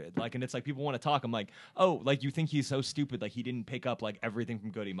recorded. Like, and it's like, people want to talk. I'm like, oh, like, you think he's so stupid? Like, he didn't pick up, like, everything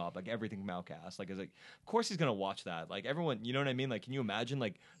from Goody Mob, like, everything from Outkast. Like, it's like, of course he's going to watch that. Like, everyone, you know what I mean? Like, can you imagine,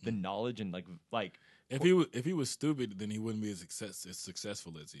 like, the knowledge and, like, if he was stupid, then he wouldn't be as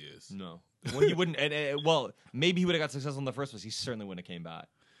successful as he is. No. Well, he wouldn't. Well, maybe he would have got successful in the first place. He certainly wouldn't have came back.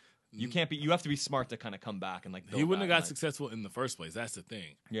 You can't be. You have to be smart to kind of come back and like. He wouldn't have got successful in the first place. That's the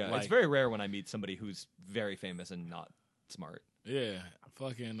thing. Yeah, like, it's very rare when I meet somebody who's very famous and not smart. Yeah,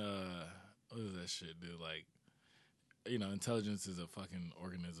 fucking. What is that shit, dude? Like, you know, intelligence is a fucking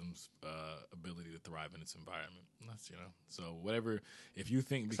organism's ability to thrive in its environment. That's So whatever. If you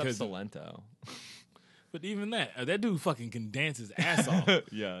think because Salento. But even that dude fucking can dance his ass off.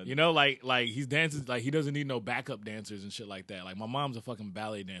 Yeah. You know, like he's dancing, like he doesn't need no backup dancers and shit like that. Like my mom's a fucking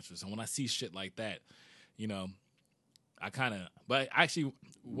ballet dancer. So when I see shit like that, you know, but actually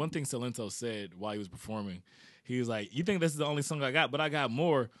one thing Salento said while he was performing, he was like, you think this is the only song I got, but I got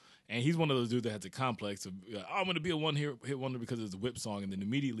more. And he's one of those dudes that has a complex of, I'm going to be a one-hit wonder because it's a whip song, and then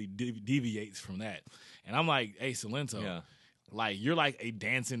immediately deviates from that. And I'm like, hey, Salento, like you're like a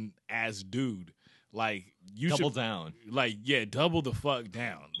dancing ass dude. Like you double down. Like double the fuck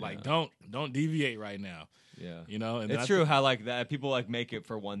down. Like don't deviate right now. Yeah, you know. And it's true how like that people like make it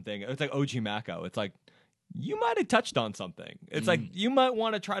for one thing. It's like OG Mako. It's like you might have touched on something. It's like you might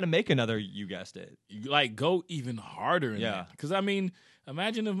want to try to make another. You guessed it. Like go even harder. In that. Because I mean,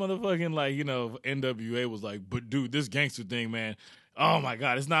 imagine if motherfucking like NWA was like, but dude, this gangster thing, man. Oh my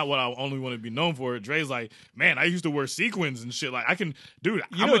God, it's not what I only want to be known for. Dre's like, man, I used to wear sequins and shit. Like I can, dude.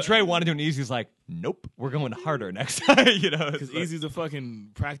 You know what Dre wanted to do, and Eazy's like, nope, we're going harder next time. Because Eazy's a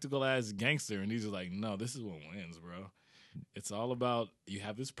fucking practical ass gangster, and Eazy's like, no, this is what wins, bro. It's all about you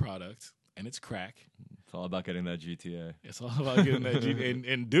have this product and it's crack. It's all about getting that GTA. It's all about getting that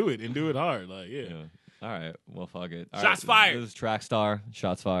GTA and do it hard. Like yeah. All right, well, fuck it. Shots fired. This is Trackstar.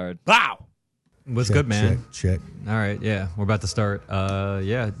 Shots fired. Wow. What's good, man? Check. All right, yeah, we're about to start.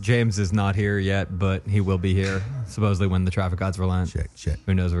 James is not here yet, but he will be here supposedly when the traffic gods relent. Check.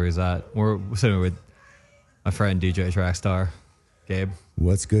 Who knows where he's at? We're sitting with my friend DJ Trackstar, Gabe.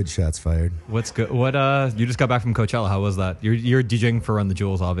 What's good? Shots fired. What's good? What? You just got back from Coachella. How was that? You're DJing for Run the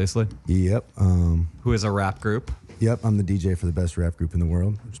Jewels, obviously. Yep. Who is a rap group? Yep, I'm the DJ for the best rap group in the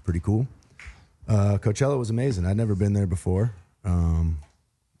world, which is pretty cool. Coachella was amazing. I'd never been there before.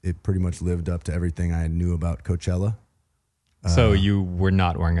 It pretty much lived up to everything I knew about Coachella. So you were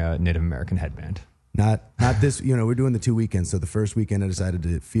not wearing a Native American headband? Not this. We're doing the 2 weekends. So the first weekend I decided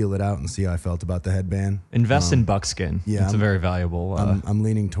to feel it out and see how I felt about the headband. Invest in buckskin. Yeah, it's a very valuable. I'm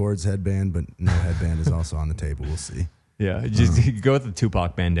leaning towards headband, but no headband is also on the table. We'll see. Yeah, just go with the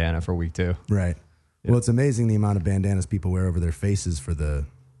Tupac bandana for week 2. Right. Yeah. Well, it's amazing the amount of bandanas people wear over their faces for the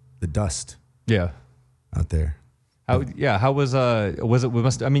dust. Yeah. Out there. How was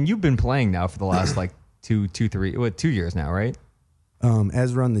it? I mean, you've been playing now for the last like 2 years now, right?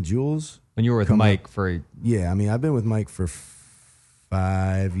 As Run the Jewels. When you were with Mike for yeah, I mean, I've been with Mike for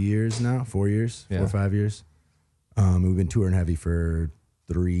 5 years now, 4 years, 4 or 5 years. We've been touring heavy for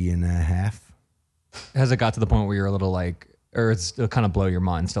 3.5. Has it got to the point where you're a little like, or it'll kind of blow your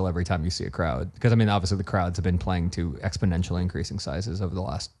mind still every time you see a crowd? Because I mean, obviously the crowds have been playing to exponentially increasing sizes over the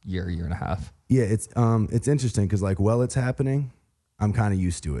last year and a half. Yeah, it's interesting because like while it's happening, I'm kind of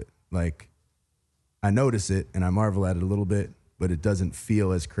used to it. Like I notice it and I marvel at it a little bit, but it doesn't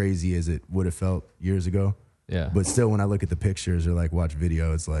feel as crazy as it would have felt years ago. Yeah. But still, when I look at the pictures or like watch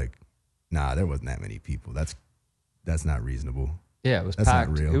video, it's like, nah, there wasn't that many people. That's not reasonable. Yeah, it was That's not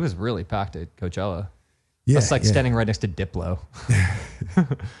packed. real. It was really packed at Coachella. Yeah, It's like yeah. standing right next to Diplo.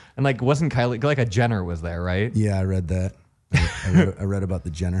 And like, wasn't Kylie, like a Jenner was there, right? Yeah, I read that. I read about the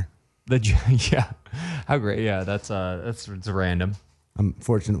Jenner. Yeah. How great. Yeah, that's it's random.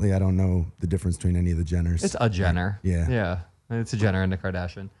 Unfortunately, I don't know the difference between any of the Jenners. It's a Jenner. Yeah. Yeah. It's a Jenner and a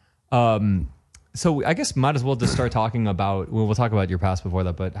Kardashian. So I guess might as well just start talking about, well, we'll talk about your past before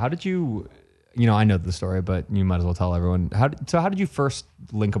that, but how did you, I know the story, but you might as well tell everyone. How did you first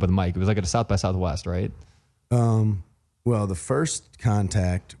link up with Mike? It was like at a South by Southwest, right? Well, the first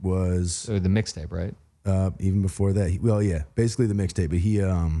contact was Or the mixtape, right? even before that. Basically the mixtape. But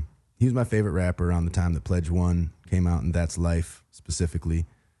he was my favorite rapper around the time that Pledge 1 came out, and That's Life specifically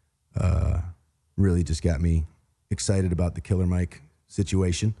really just got me excited about the Killer Mike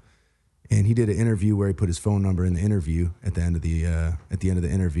situation. And he did an interview where he put his phone number in the interview at the end of the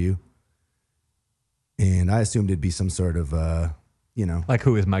interview. And I assumed it'd be some sort of Like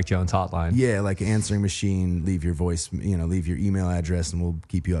who is Mike Jones hotline? yeah, like an answering machine, leave your voice, leave your email address and we'll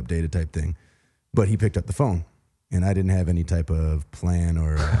keep you updated type thing. But he picked up the phone and I didn't have any type of plan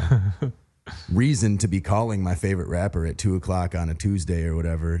or reason to be calling my favorite rapper at 2:00 on a Tuesday or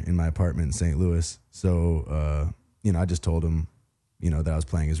whatever in my apartment in St. Louis. So, I just told him, that I was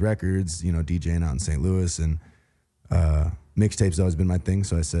playing his records, DJing out in St. Louis, and mixtapes always been my thing.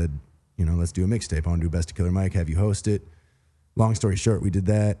 So I said, let's do a mixtape. I want to do Best of Killer Mike, have you host it. Long story short, we did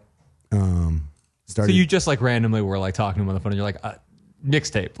that. So you just like randomly were like talking to him on the phone and you're like,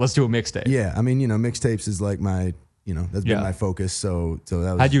 mixtape, let's do a mixtape. Yeah, I mean, mixtapes is like my, that's been my focus. So that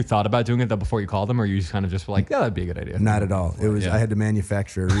was Had you thought about doing it though before you called him, or you just kind of just were like, yeah, that'd be a good idea? not at all. It was I had to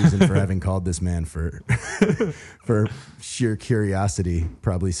manufacture a reason for having called this man for for sheer curiosity,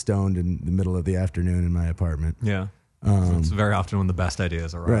 probably stoned in the middle of the afternoon in my apartment. Yeah. So it's very often when the best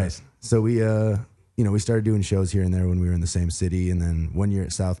ideas arise. Right. So we we started doing shows here and there when we were in the same city, and then one year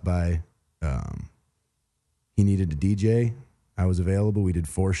at South by, he needed a DJ. I was available. We did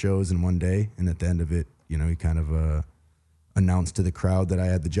 4 shows in one day, and at the end of it, he kind of announced to the crowd that I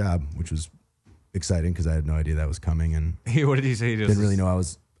had the job, which was exciting because I had no idea that was coming, and What did he say? He just didn't really know I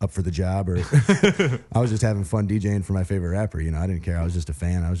was up for the job, or I was just having fun DJing for my favorite rapper. I didn't care. I was just a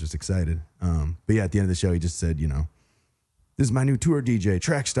fan. I was just excited. But yeah, at the end of the show, he just said, this is my new tour DJ,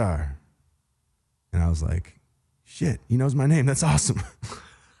 Trackstar. And I was like, shit, he knows my name. That's awesome.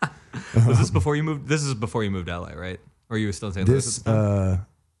 Was this before you moved? This is before you moved to LA, right? Or you were still in St. Louis at the time?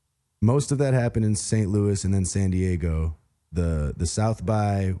 Most of that happened in St. Louis and then San Diego. The South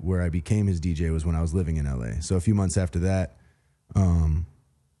by where I became his DJ was when I was living in LA. So a few months after that, I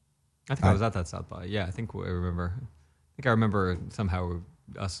think I was at that South by. Yeah, I think I remember. I remember somehow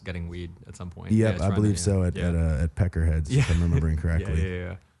us getting weed at some point. yep, Yeah, I believe so at Peckerheads, if I'm remembering correctly.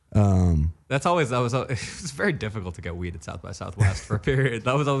 Yeah. That's always it was very difficult to get weed at South by Southwest for a period.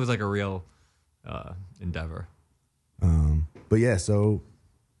 That was always like a real endeavor. But yeah, so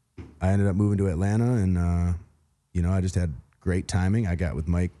I ended up moving to Atlanta, and I just had great timing. I got with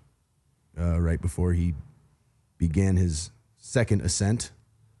Mike right before he began his second ascent.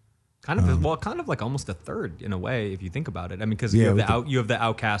 Kind of like almost a third in a way, if you think about it. I mean, because Yeah, you have the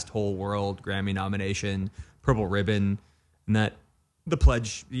Outkast Whole World Grammy nomination, Purple Ribbon, and that the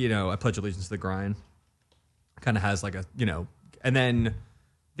pledge. I pledge allegiance to the grind. Kind of has like a and then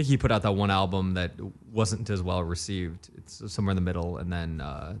I think he put out that one album that wasn't as well received. It's somewhere in the middle, and then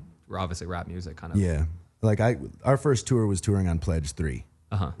we're obviously rap music kind of. Yeah, like our first tour was touring on Pledge 3.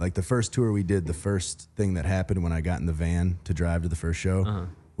 Like the first tour we did, the first thing that happened when I got in the van to drive to the first show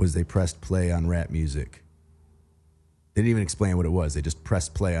was they pressed play on rap music. They didn't even explain what it was. They just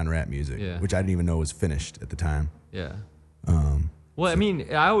pressed play on rap music, which I didn't even know was finished at the time. Yeah. Well, I mean,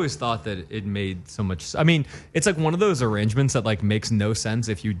 I always thought that it made so much. I mean, it's like one of those arrangements that like makes no sense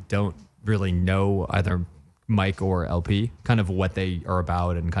if you don't really know either Mike or LP, kind of what they are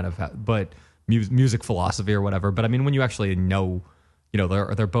about and kind of, but music philosophy or whatever. But I mean, when you actually know,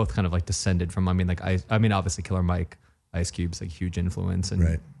 they're both kind of like descended from. I mean, like I mean, obviously, Killer Mike, Ice Cube's like a huge influence,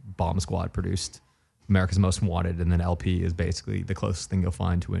 and Bomb Squad produced America's Most Wanted, and then LP is basically the closest thing you'll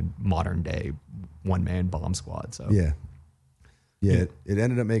find to a modern day one man Bomb Squad. So Yeah, it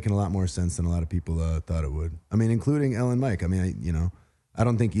ended up making a lot more sense than a lot of people thought it would. I mean, including Elle and Mike. I mean, I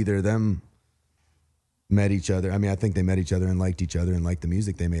don't think either of them met each other. I mean, I think they met each other and liked each other and liked the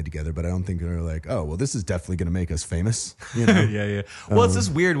music they made together, but I don't think they're like, oh, well, this is definitely going to make us famous. Yeah. Well, it's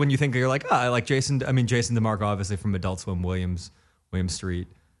just weird when you think you're like, I like Jason. I mean, Jason DeMarco, obviously from Adult Swim, Williams Street.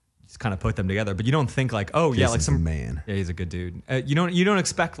 kind of put them together. But you don't think like, oh yeah, like Jason's some a man. Yeah, he's a good dude. You don't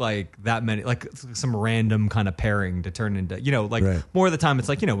expect like that many, like some random kind of pairing to turn into, like Right. more of the time it's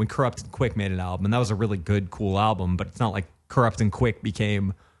like, when Corrupt and Quick made an album, and that was a really good, cool album, but it's not like Corrupt and Quick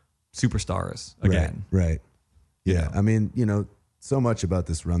became superstars again. Right. Yeah. I mean, so much about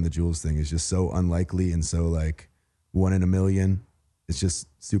this Run the Jewels thing is just so unlikely and so like 1 in a million. It's just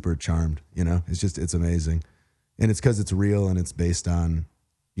super charmed, it's amazing. And it's because it's real and it's based on,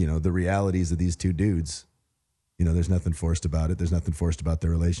 the realities of these two dudes. There's nothing forced about it. There's nothing forced about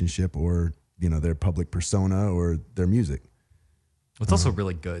their relationship or, their public persona or their music. It's also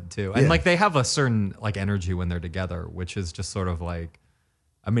really good too. And like they have a certain like energy when they're together, which is just sort of like,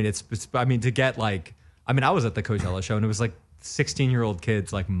 I mean, to get like, I was at the Coachella show and it was like 16-year-old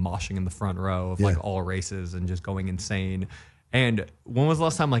kids like moshing in the front row of like all races and just going insane. And when was the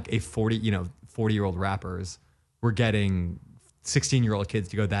last time like a 40-year-old rappers were getting 16-year-old kids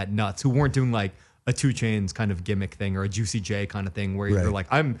to go that nuts who weren't doing like a 2 Chainz kind of gimmick thing or a Juicy J kind of thing where you're like,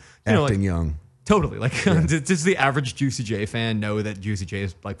 I'm acting young. Totally. Like, does the average Juicy J fan know that Juicy J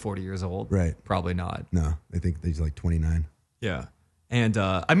is like 40 years old? Right. Probably not. No, I think he's like 29. Yeah. And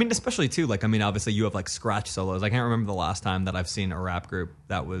especially too, like, obviously you have like scratch solos. I can't remember the last time that I've seen a rap group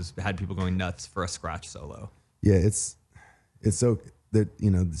that had people going nuts for a scratch solo. Yeah, it's so that,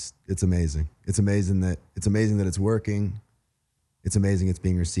 it's amazing. It's amazing that it's working. It's amazing it's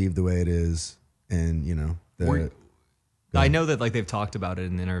being received the way it is. And, I know that like they've talked about it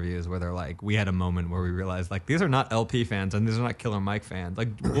in interviews where they're like, we had a moment where we realized like these are not LP fans and these are not Killer Mike fans. Like,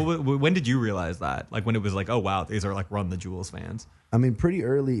 when did you realize that? Like when it was like, oh wow, these are like Run the Jewels fans. I mean, pretty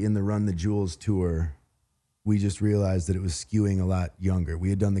early in the Run the Jewels tour, we just realized that it was skewing a lot younger. We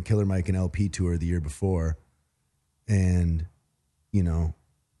had done the Killer Mike and LP tour the year before, and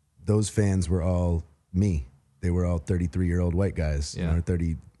those fans were all me. They were all 33-year-old white guys, or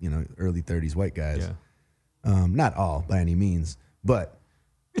 30, early 30s white guys. Yeah. Not all by any means, but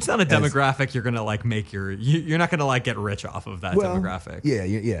it's not a demographic you're gonna like make you're not gonna like get rich off of that demographic.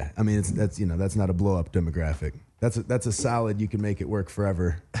 Yeah. I mean, that's not a blow up demographic. That's a solid, you can make it work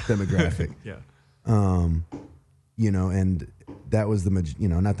forever demographic. Yeah. And that was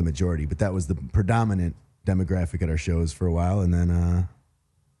not the majority, but that was the predominant demographic at our shows for a while, and then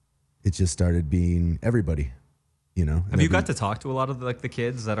it just started being everybody. Have you got to talk to a lot of the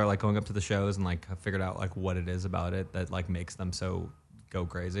kids that are like going up to the shows and like have figured out like what it is about it that like makes them so go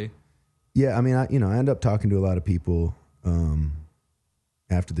crazy? Yeah, I mean, I end up talking to a lot of people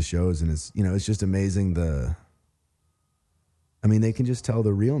after the shows, and it's just amazing they can just tell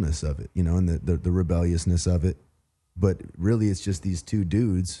the realness of it, and the rebelliousness of it. But really, it's just these two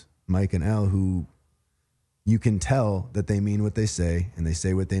dudes, Mike and Al, who you can tell that they mean what they say, and they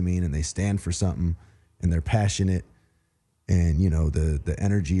say what they mean, and they stand for something, and they're passionate, and the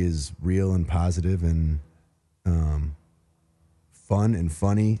energy is real and positive and fun and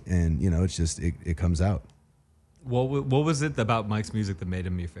funny, and it's just it comes out. What was it about Mike's music that made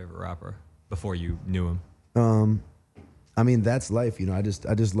him your favorite rapper before you knew him? I mean, that's life. I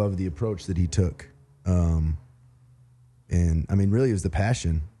just love the approach that he took, and I mean, really, it was the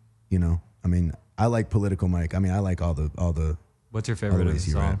passion. I mean, I like Political Mike. I mean, I like all the. What's your favorite of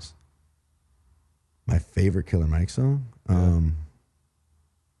his songs? Raps. My favorite Killer Mike song? I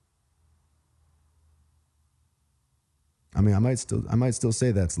mean, I might still say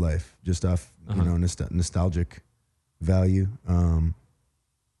That's Life, just off nostalgic value.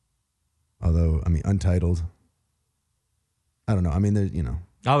 Although, I mean, Untitled. I don't know. I mean,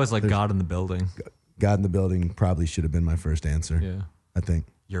 I was like God in the Building. God in the Building probably should have been my first answer. Yeah, I think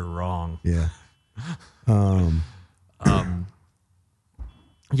you're wrong. Yeah.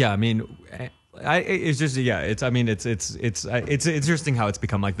 Yeah, I mean, it's interesting how it's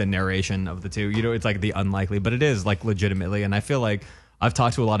become like the narration of the two. It's like the unlikely, but it is like legitimately. And I feel like I've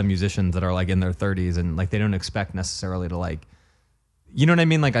talked to a lot of musicians that are like in their 30s and like they don't expect necessarily to like, you know what I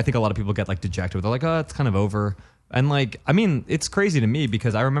mean? Like I think a lot of people get like dejected. They're like, oh, it's kind of over. And like, I mean, it's crazy to me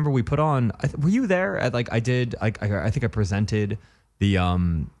because I remember we put on. Were you there at like I think I presented the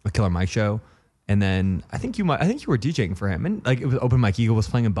Killer Mike show. And then I think you were DJing for him, and like it was open mic. Eagle was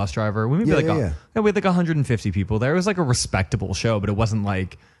playing a bus driver. We we had like 150 people there. It was like a respectable show, but it wasn't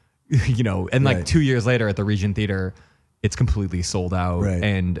like, And like 2 years later at the Regent Theater, it's completely sold out,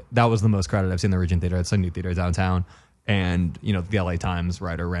 and that was the most crowded I've seen the Regent Theater. It's a new theater downtown, and the LA Times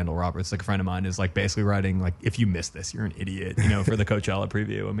writer Randall Roberts, like a friend of mine, is like basically writing like, if you missed this, you're an idiot, for the Coachella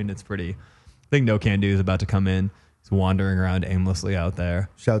preview. I mean, it's pretty. I think No Can Do is about to come in. He's wandering around aimlessly out there.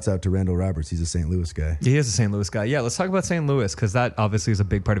 Shouts out to Randall Roberts. He's a St. Louis guy. He is a St. Louis guy. Yeah, let's talk about St. Louis because that obviously is a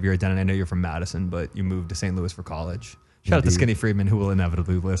big part of your identity. I know you're from Madison, but you moved to St. Louis for college. Shout out to Indeed. Skinny Freeman, who will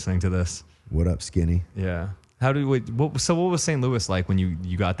inevitably be listening to this. What up, Skinny? Yeah. How did we? What was St. Louis like when you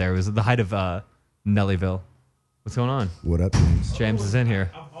got there? Was it the height of Nellyville? What's going on? What up, James? James is in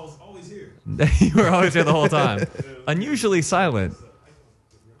here. I was always here. You were always here the whole time. Unusually silent.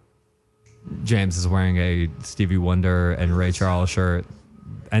 James is wearing a Stevie Wonder and Ray Charles shirt,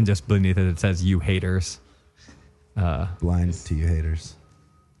 and just beneath it says "You haters." Blind to you haters.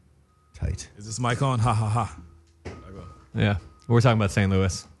 Tight. Is this mic on? Ha ha ha. Yeah, we're talking about St.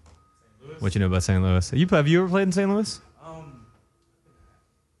 Louis. What you know about St. Louis? Have you ever played in St. Louis?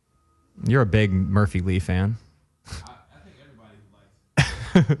 You're a big Murphy Lee fan. I think everybody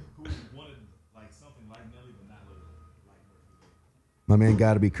likes who wanted like something like Nelly, but not like My man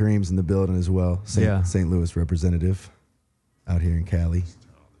Gotta Be Kareem's in the building as well. Yeah. St. Louis representative out here in Cali.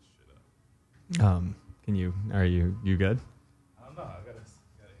 Are you good? I don't know. I gotta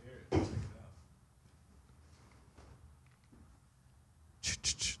hear it. Check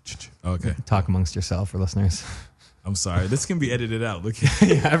it out. Okay. Talk amongst yourself for listeners. I'm sorry. This can be edited out. Look,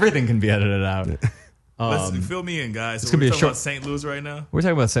 Yeah, everything can be edited out. let's fill me in, guys. So gonna we're be a talking short- about St. Louis right now. We're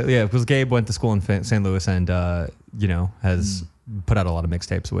talking about because Gabe went to school in St. Louis and has put out a lot of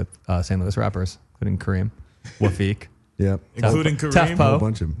mixtapes with St. Louis rappers, including Kareem, Wafiq, Yep. Including Tough Kareem. A Po. whole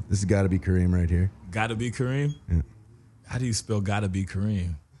bunch of them. This has got to be Kareem right here. Gotta be Kareem. Yeah. How do you spell gotta be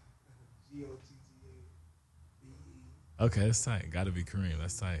Kareem? Okay, that's tight. Gotta be Kareem.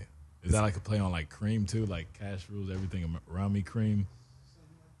 That's tight. Is that like a play on like cream too? Like cash rules everything around me cream?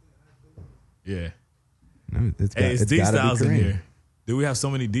 Yeah. No, it's got, Hey, it's it's D gotta be Styles in Kareem. here. Do we have so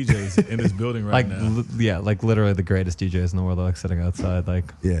many DJs in this building right now? like literally the greatest DJs in the world, like sitting outside, like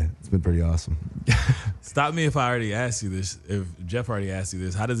Yeah, it's been pretty awesome. Stop me if I already asked you this. If Jeff already asked you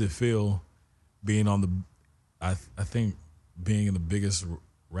this, how does it feel being on the? I think being in the biggest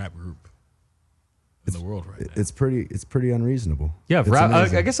rap group in the world right now. It's pretty unreasonable. yeah. Of It's rap,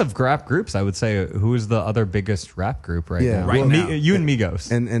 amazing. I guess of rap groups, I would say who's the other biggest rap group right Yeah, now? right now. You and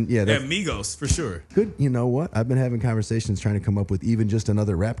Migos. And yeah, Yeah, that's Migos for sure. good. You know what? I've been having conversations trying to come up with even just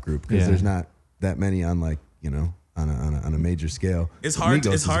another rap group because Yeah. there's not that many on like on a major scale. It's hard.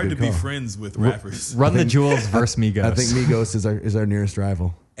 Migos It's is a hard to good be call. friends with rappers. Run the Jewels versus Migos. I think Migos is our nearest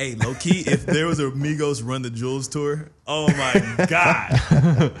rival. Hey, low key, if there was a Migos Run the Jewels tour, oh my god,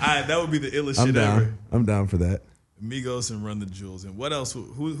 that would be the illest I'm shit down. ever. I'm down for that. Migos and Run the Jewels, and what else?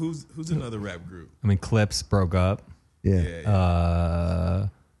 Who's another rap group? I mean, Clips broke up. Yeah.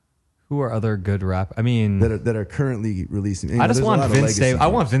 Who are other good rap? I mean, That are currently releasing. You know, I just there's a want lot of Vince legacy Staples. I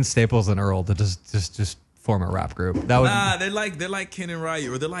groups. want Vince Staples and Earl to just form a rap group. That would Nah, they're like Ken and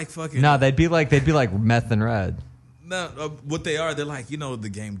Ryu, or they're like fucking. no. They'd be like Meth and Red. No, what they are, they're like, the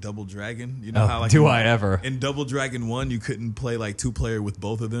game Double Dragon. You know Oh, how like do I ever? in Double Dragon 1 you couldn't play like 2-player with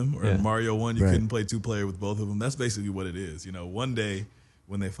both of them, or Yeah. in Mario 1 you Right. couldn't play 2-player with both of them. That's basically what it is. One day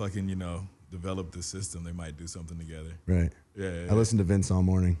when they fucking develop the system, they might do something together. Right. Yeah, I listened to Vince all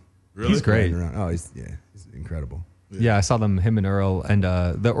morning. Really? He's great. Riding around. Oh, he's incredible. Yeah, I saw him and Earl, and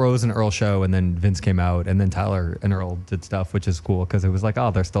the Rose and Earl show, and then Vince came out, and then Tyler and Earl did stuff, which is cool because it was like,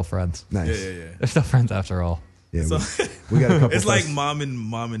 oh, they're still friends. Nice. Yeah. They're still friends after all. Yeah, So- we got a couple. It's like fest- mom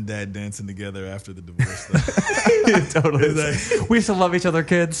and dad dancing together after the divorce. Stuff. Totally. It's like- We still love each other,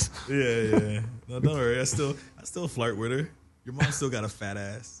 kids. yeah. No, don't worry. I still flirt with her. Your mom still got a fat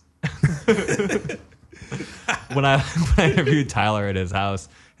ass. When I interviewed Tyler at his house,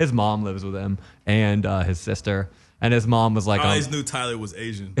 his mom lives with him and his sister, and his mom was like, I always knew Tyler was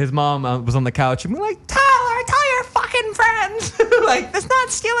Asian. his mom was on the couch and be like, Tyler, tell your fucking friends, like, that's not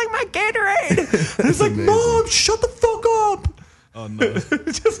stealing my Gatorade. And it's like, amazing. Mom, shut the fuck up. Oh no.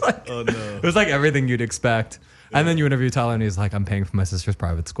 Just like, Oh no. it was like everything you'd expect. And then you interview Tyler, and he's like, I'm paying for my sister's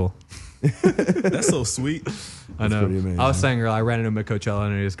private school. That's so sweet. I know. pretty amazing. I was saying, I ran into him at Coachella,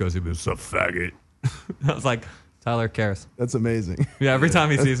 and he just goes, "What's up, faggot?" I was like, Tyler cares. That's amazing. Yeah, every time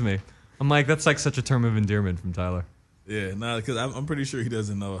he sees me, I'm like, that's like such a term of endearment from Tyler. Yeah, because I'm pretty sure he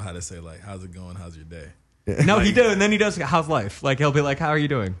doesn't know how to say like, "How's it going? How's your day?" No, he do, and then he does. How's life? Like he'll be like, "How are you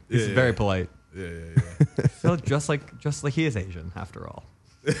doing?" He's Yeah. very polite. Yeah. So just like he is Asian after all,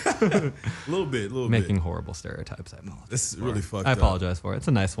 A little bit. making horrible stereotypes. I apologize. This is really fucked I up. apologize for it. It's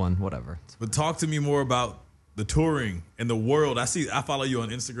a nice one. Whatever. But talk to me more about the touring and the world. I follow you on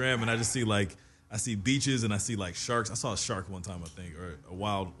Instagram, and I just see like I see beaches and I see like sharks. I saw a shark one time, I think, or a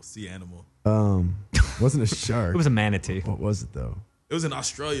wild sea animal. Wasn't a shark. It was a manatee. What was it though? It was in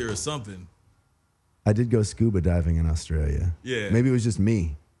Australia or something. I did go scuba diving in Australia. Yeah. Maybe it was just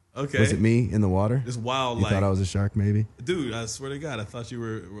me. Okay. Was it me in the water? This wild, You like, thought I was a shark? Maybe. dude. I swear to God, I thought you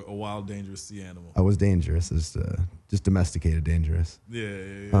were a wild, dangerous sea animal. I was dangerous. Just domesticated dangerous.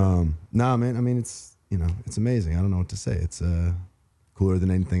 Yeah. Nah, man. I mean, it's it's amazing. I don't know what to say. It's cooler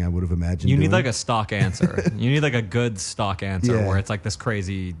than anything I would have imagined. You need doing. like a stock answer. You need like a good stock answer Yeah. where it's like this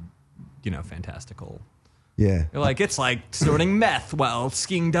crazy, fantastical. Yeah. You're like, it's like snorting meth while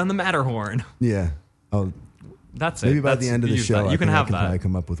skiing down the Matterhorn. Yeah. Oh, That's maybe it. by the end of the use show, that. You can I have can probably that.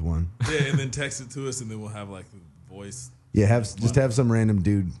 come up with one. Yeah, and then text it to us, and then we'll have like the voice. Yeah, just have some random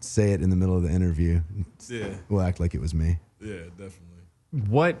dude say it in the middle of the interview. Yeah, We'll act like it was me. yeah, definitely.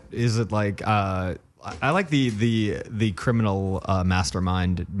 What is it like? I like the criminal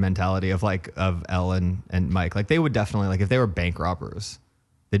mastermind mentality of Elle and Mike. Like they would definitely, like if they were bank robbers,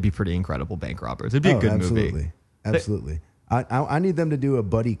 they'd be pretty incredible bank robbers. It'd be a good absolutely. movie. Absolutely. I need them to do a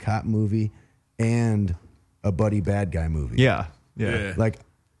buddy cop movie and a buddy bad guy movie. Yeah. Like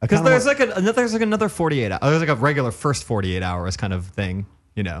Because there's like another 48 hours. There's like a regular first 48 hours kind of thing.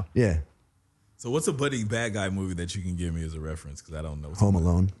 Yeah. So what's a buddy bad guy movie that you can give me as a reference? Because I don't know. Home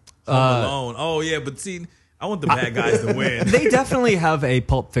Alone. Home Alone. Oh yeah, but see, I want the bad guys to win. They definitely have a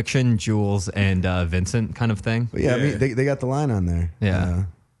Pulp Fiction, Jules and Vincent kind of thing. But yeah, I Yeah. mean, they got the line on there. Yeah.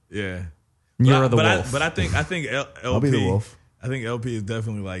 Yeah. You're the but wolf. I think LP. I'll be the wolf. I think LP is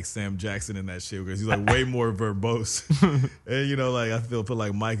definitely like Sam Jackson in that shit because he's like way more verbose, and like I feel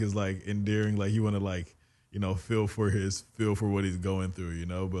like Mike is like endearing, like you want to like feel for what he's going through,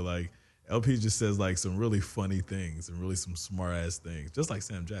 but like LP just says like some really funny things and really some smart ass things, just like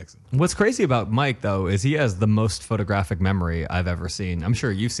Sam Jackson. What's crazy about Mike, though, is he has the most photographic memory I've ever seen. I'm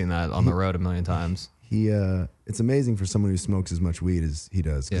sure you've seen that on the road a million times. It's amazing for someone who smokes as much weed as he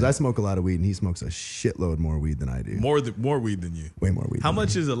does. Because Yeah. I smoke a lot of weed and he smokes a shitload more weed than I do. More weed than you. Way more weed. How than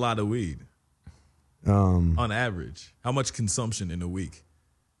much me. is a lot of weed on average? How much consumption in a week?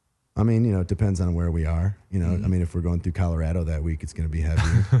 I mean, it depends on where we are. I mean, if we're going through Colorado that week, it's going to be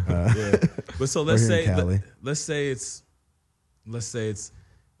heavier. Yeah. But so let's We're here say in Cali. let's say it's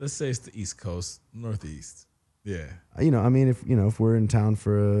the East Coast, Northeast. Yeah. I mean, if we're in town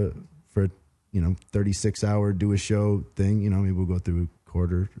for a 36-hour do a show thing, maybe we'll go through a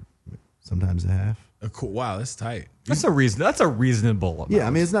quarter, sometimes a half. Wow, that's tight. That's a reasonable amount. Yeah, I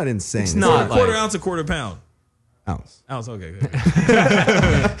mean, it's not insane. It's not Quarter like- ounce, a quarter pound. ounce. Ounce, okay.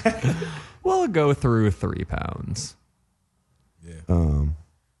 Good. We'll go through 3 pounds. Yeah.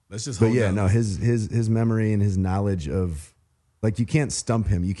 Let's just But hold yeah, down. no, his memory and his knowledge of, like, you can't stump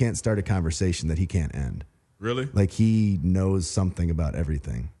him. You can't start a conversation that he can't end. Really? Like, he knows something about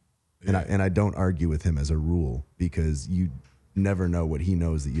everything. Yeah. And I don't argue with him as a rule because you never know what he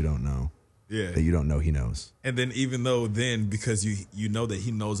knows that you don't know. Yeah. That you don't know he knows. And then even though then because you know that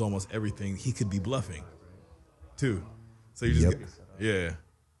he knows almost everything, he could be bluffing too. So you just Yep. yeah.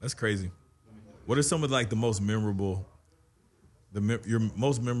 That's crazy. What are some of like the most memorable your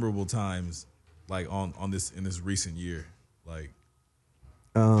most memorable times like on this in this recent year? Like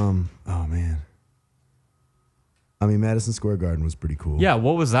Oh man. I mean, Madison Square Garden was pretty cool. Yeah,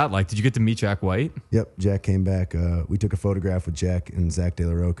 what was that like? Did you get to meet Jack White? Yep. Jack came back. We took a photograph with Jack and Zach De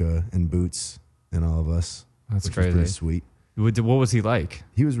La Roca and Boots and all of us. That's which was crazy. pretty sweet. What was he like?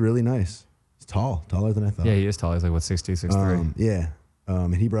 He was really nice. He's tall, taller than I thought. Yeah, he is tall. He's like, what, 6'2", 6'3"? Yeah.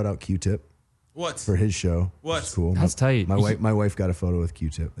 And he brought out Q-Tip what? for his show. What? Which is cool. That's tight. My wife got a photo with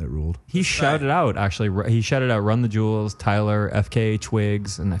Q-Tip that ruled. He shouted out, actually. He shouted out Run the Jewels, Tyler, FK,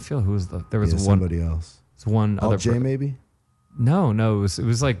 Twigs, and I feel there was Yeah, one somebody else. one other. Alt J maybe? No, it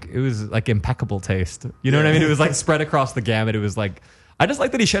was like impeccable taste. You know what I mean? It was like spread across the gamut. It was like, I just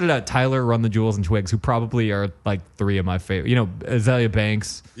like that he shouted out Tyler, Run the Jewels, and Twigs, who probably are like 3 of my favorite. Azalea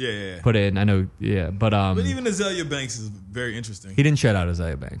Banks Yeah. put in. I know, yeah, but But even Azalea Banks is very interesting. he didn't shout out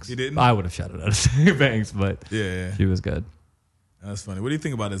Azalea Banks. He didn't? I would have shouted out Azalea Banks, but Yeah. she was good. That's funny. What do you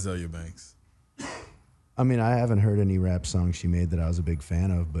think about Azalea Banks? I mean, I haven't heard any rap song she made that I was a big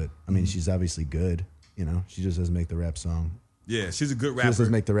fan of, but I mean, she's obviously good. She just doesn't make the rap song. Yeah, she's a good She rapper. just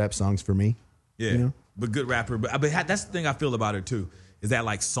doesn't make the rap songs for me. Yeah, you know? but good rapper. But that's the thing I feel about her too. Is that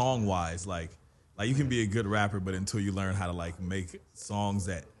like song wise, like you can be a good rapper, but until you learn how to like make songs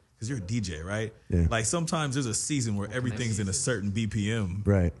that, because you're a DJ, right? Yeah. Like sometimes there's a season where everything's in a certain BPM,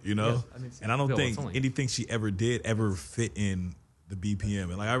 Right. You know, and I don't Bill, think it's only- anything she ever did ever fit in the BPM.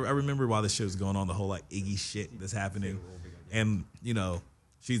 And like I remember while this shit was going on, the whole like Iggy shit that's happening, and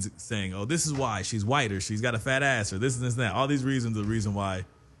she's saying, "Oh, this is why she's white, or she's got a fat ass, or this and this and that." All these reasons are the reason why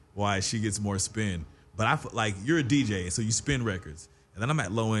she gets more spin. But I feel like you're a DJ, so you spin records, and then I'm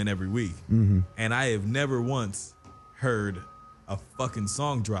at low end every week, and I have never once heard a fucking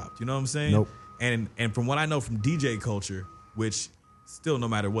song dropped. You know what I'm saying? Nope. And from what I know from DJ culture, which still no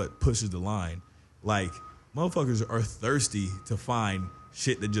matter what pushes the line, like motherfuckers are thirsty to find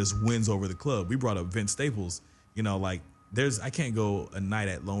shit that just wins over the club. We brought up Vince Staples, like I can't go a night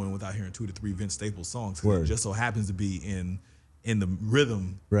at Low End without hearing 2 to 3 Vince Staples songs. 'Cause Word. it just so happens to be in the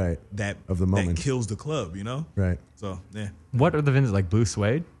rhythm Right. that Of the moment. that kills the club, you know? Right. So yeah. What are the Vince like? Blue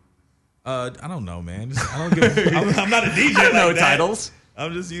Suede? I don't know, man. I don't give. I'm not a DJ. Like No that. titles.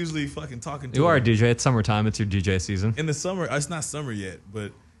 I'm just usually fucking talking to. You are a them. DJ. It's summertime. It's your DJ season. In the summer. It's not summer yet,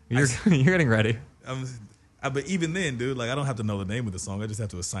 but You're getting ready. but even then, dude, like I don't have to know the name of the song. I just have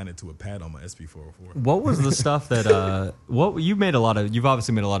to assign it to a pad on my SP404. What was the stuff that what you made a lot of? You've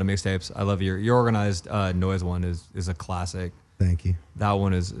obviously made a lot of mixtapes. I love your organized noise one is a classic. Thank you. That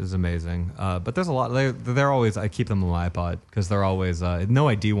one is amazing. But there's a lot. They're always. I keep them on my iPod because they're always. No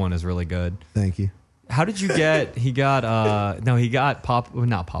ID one is really good. Thank you. How did you get? He got. He got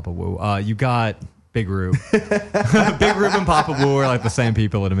not Papa Woo. You got Big Rube. Big Rube and Papa Woo are like the same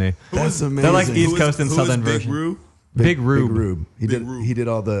people to me. That's amazing. They're like East Coast and Who is Southern Big version. Rube? Big Rube. Big Rube. Big Rube. He did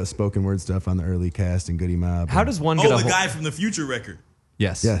all the spoken word stuff on the early cast and Goody Mob. How does one get Oh, a the whole- guy from the Future record.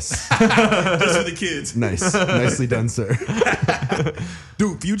 Yes. Yes. Just for the kids. Nice. Nicely done, sir.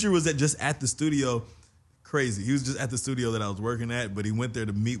 Dude, Future was just at the studio. Crazy. He was just at the studio that I was working at, but he went there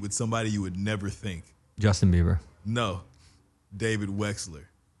to meet with somebody you would never think. Justin Bieber. No. David Wexler.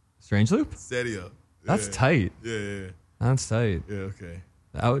 Strange Loop. Serio. That's Yeah. tight. Yeah. That's tight. Yeah, okay.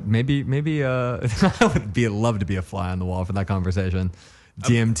 I would maybe I would love to be a fly on the wall for that conversation.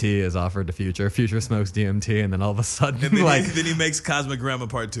 DMT is offered to Future. Future smokes DMT, and then all of a sudden, And then, like, then he makes Cosmic Grandma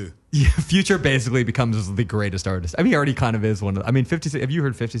Part 2. yeah, Future basically becomes the greatest artist. I mean, he already kind of is one of. I mean, 56. Have you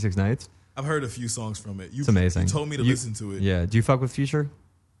heard 56 Nights? I've heard a few songs from it. It's amazing. You told me to listen to it. Yeah. Do you fuck with Future?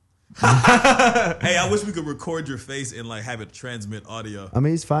 Hey, I wish we could record your face and like have it transmit audio. I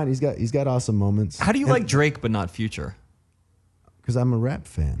mean, he's fine. He's got awesome moments. How do you like Drake but not Future? Because I'm a rap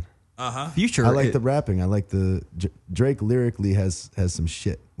fan. Future. I like the rapping. I like Drake lyrically has some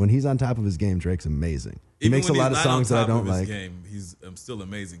shit. When he's on top of his game, Drake's amazing. He Even makes a when lot he's of not on songs that I top don't of his like. Game, he's still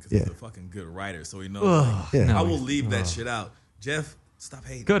amazing because Yeah. he's a fucking good writer. So he knows. Like, Yeah. I will leave that shit out. Jeff, stop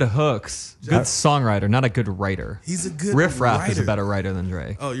hating. Good hooks. Good songwriter, not a good writer. He's a good Riff Raff is a writer. better writer than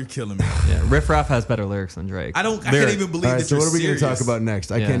Drake. Oh, you're killing me. Yeah, Riff Raff has better lyrics than Drake. I can't even believe All right, that so you're what are we going to serious. talk about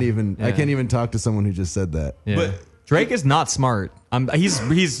next? I Yeah. can't even talk to someone who just said that. Yeah. But- Drake is not smart.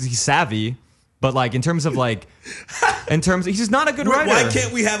 He's savvy, but like in terms of he's just not a good writer. Why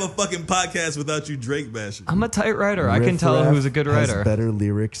can't we have a fucking podcast without you Drake bashing? I'm a tight writer. I can Riff tell Raff who's a good has writer. better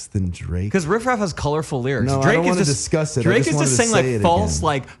lyrics than Drake. Because Riff Raff has colorful lyrics. No, I Drake don't is wanna just discuss it. I Drake just is wanted just to saying say like it false again.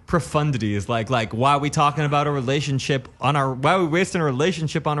 like profundities, like why are we talking about a relationship why are we wasting a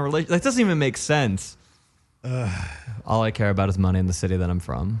relationship on a relationship? That doesn't even make sense. All I care about is money in the city that I'm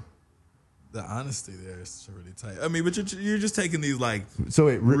from. The honesty there is really tight. I mean, but you're just taking these like So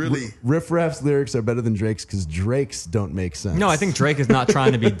wait, really. Riff Raff's lyrics are better than Drake's because Drake's don't make sense. No, I think Drake is not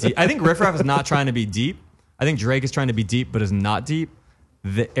trying to be deep. I think Riff Raff is not trying to be deep. I think Drake is trying to be deep, but is not deep.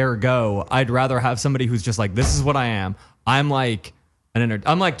 Ergo, I'd rather have somebody who's just like, this is what I am. I'm like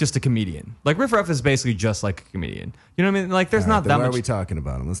I'm like just a comedian. Like Riff Raff is basically just like a comedian. You know what I mean? Like there's All right, not then that why much. are we talking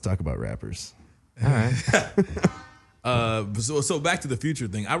about him? Let's talk about rappers. All right. So back to the Future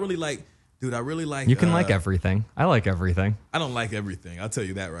thing. I really like. You can like everything. I like everything. I don't like everything. I'll tell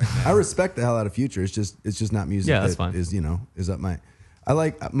you that right now. I respect the hell out of Future. It's just not music. Yeah, that's that fine. Is up my. I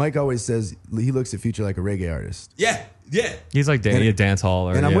like Mike always says he looks at Future like a reggae artist, Yeah. He's like a dance hall,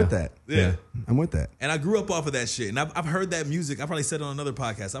 and I'm yeah. with that. Yeah. I'm with that. And I grew up off of that shit. And I've heard that music. I probably said it on another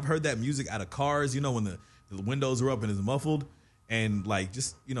podcast. I've heard that music out of cars, when the windows are up and it's muffled. And like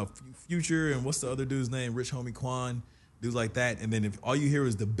just, Future and what's the other dude's name? Rich Homie Quan, dudes like that. And then if all you hear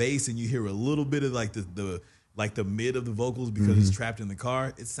is the bass and you hear a little bit of like the mid of the vocals because he's trapped in the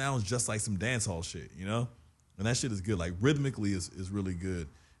car, it sounds just like some dance hall shit, And that shit is good. Like rhythmically is really good.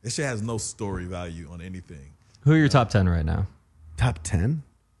 This shit has no story value on anything. Who are your top 10 right now? Top 10.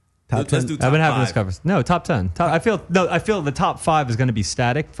 Let's do top I've been having 5. this conversation. No, top 10. I feel the top 5 is going to be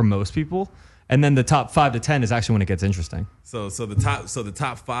static for most people. And then the top 5 to 10 is actually when it gets interesting. So the top 5, so the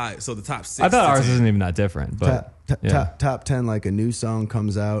top 6. I thought to ours 10. isn't even that different. But Top 10. Like a new song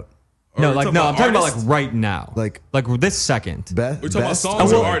comes out. Or no, we're like talking no, about I'm talking about artists? like right now, Like- this second. We're talking about best,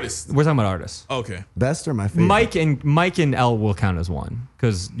 songs Oh, or well, artists. We're talking about artists. Okay. Best or my favorite? Mike and L will count as one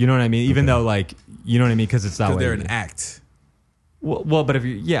because you know what I mean. Even though like you know what I mean because it's that Because way. they're an act. Well, but if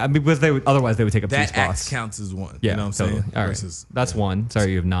you I mean because otherwise they would take up 2 That spots. act counts as one. Yeah, You know what I'm totally. saying? All right, Versus, that's yeah. one.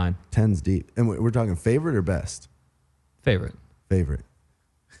 Sorry, you have 9. 10's deep. And we're talking favorite or best? Favorite. Favorite.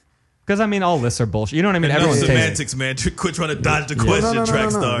 Because I mean, all lists are bullshit. You know what I mean? No Everyone's taking. semantics, man. Quit trying to dodge the Well, question, no,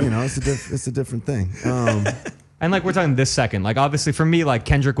 track star. It's a different thing. And like we're talking this second. Like obviously for me, like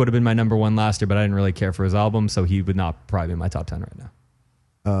Kendrick would have been my number 1 last year, but I didn't really care for his album, so he would not probably be in my top 10 right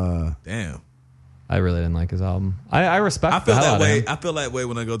now. Damn. I really didn't like his album. I respect. I feel the hell that out of way. him. I feel that way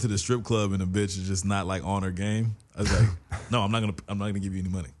when I go to the strip club and the bitch is just not like on her game. I was like, no, I'm not gonna give you any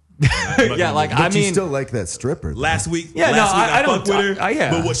money. Yeah, like I But you mean, still like that stripper. though. Last week, Yeah, last no, week I don't- fucked with her. yeah.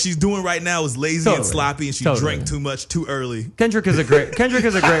 But what she's doing right now is lazy and Totally. sloppy, and she Totally. drank too much too early. Kendrick is a great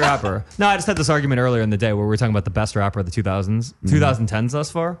rapper. No, I just had this argument earlier in the day where we were talking about the best rapper of the 2000s, 2010s thus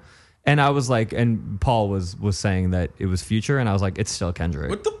far. And I was like, and Paul was saying that it was Future, and I was like, it's still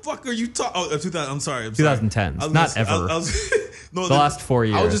Kendrick. What the fuck are you talking? Oh, 2000. I'm sorry. 2010s, I was not gonna- ever. No, The last 4 I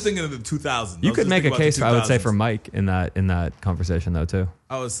was years. just thinking of the 2000s. You could make a case, I would say, for Mike in that conversation though too.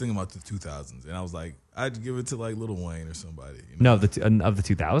 I was thinking about the 2000s, and I was like, I'd give it to like Lil Wayne or somebody. You know? No, of the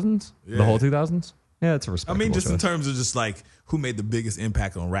 2000s, Yeah. the whole 2000s. Yeah, it's a I respectable mean, just in choice. terms of just like who made the biggest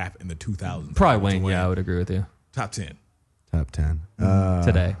impact on rap in the 2000s. Probably Wayne. Yeah, I would agree with you. Top 10. Top 10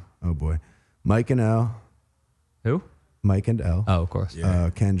 Today. Oh boy, Mike and L. Who? Mike and L. Oh, of course. Yeah.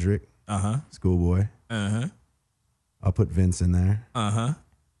 Kendrick. Schoolboy. I'll put Vince in there.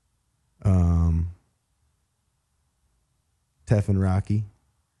 Tef and Rocky.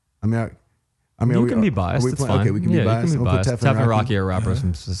 I mean, You can be biased. It's fine. Okay, we can be biased. You can be We'll put biased. Tef Tef and Rocky are rappers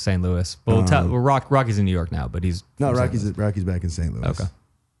from St. Louis. Well, Rocky's in New York now, but he's No, from St. Rocky's back in St. Louis. Okay.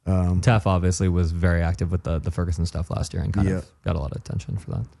 Tef obviously was very active with the Ferguson stuff last year and kind Yeah. of got a lot of attention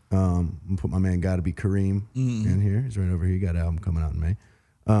for that. I'm gonna put my man Gotta Be Kareem in here. He's right over here. He got an album coming out in May.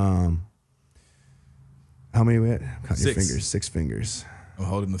 How many we had? Count your 6. fingers. 6 fingers. I'm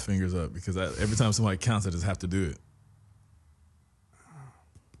holding the fingers up because every time somebody counts, I just have to do it.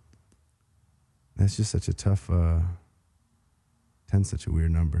 That's just such a tough. 10's such a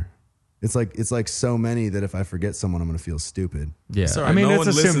weird number. It's like so many that if I forget someone, I'm gonna feel stupid. Yeah. Sorry, I mean, no it's one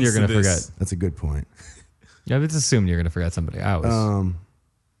assumed you're listens going to to this. forget. That's a good point. Yeah, it's assumed you're going to forget somebody. I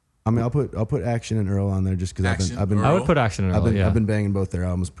I mean, I'll put Action and Earl on there just because Action, I've been Earl. I would put Action in I've been yeah. I've been banging both their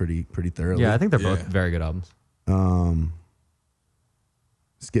albums pretty thoroughly. Yeah, I think they're both Yeah. very good albums.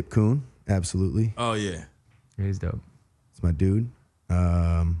 Skip Coon, absolutely. Oh, yeah. He's dope. It's my dude.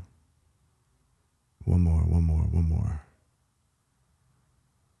 One more.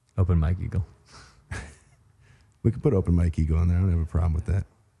 Open Mike Eagle. We could put Open Mike Eagle on there. I don't have a problem with that.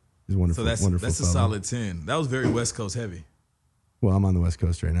 He's a wonderful, So that's wonderful a fellow. solid 10. That was very West Coast heavy. Well, I'm on the West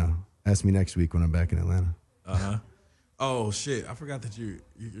Coast right now. Ask me next week when I'm back in Atlanta. Oh, shit. I forgot that you're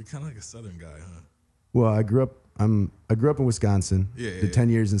kind of like a Southern guy, huh? Well, I grew up in Wisconsin. Yeah, Did yeah. 10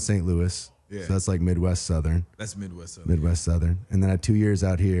 years in St. Louis. Yeah. So that's like Midwest Southern. That's Midwest Southern. Midwest Southern. And then I had 2 years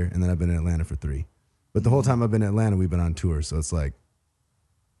out here, and then I've been in Atlanta for 3. But the whole time I've been in Atlanta, we've been on tour. So it's like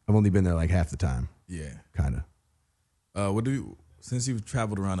I've only been there like half the time, Yeah. kind of. Since you've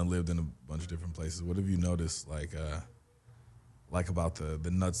traveled around and lived in a bunch of different places, what have you noticed like about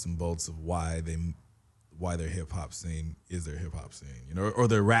the nuts and bolts of why their hip hop scene is their hip hop scene, you know, or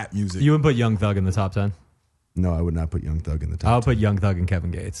their rap music? You would put Young Thug in the top 10? No, I would not put Young Thug in the top. I would put Young Thug and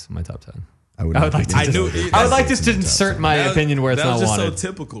Kevin Gates in my top 10 I would I not would put like to Young I knew Thug it- in I would the like top just to 10. insert my opinion where it's that was not just wanted. so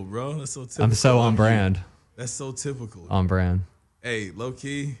typical, bro. That's so typical. I'm so on of you. brand. That's so typical. On brand. Hey, low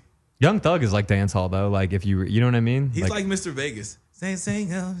key, Young Thug is like dance hall though. Like if you know what I mean? he's like Mr. Vegas. He's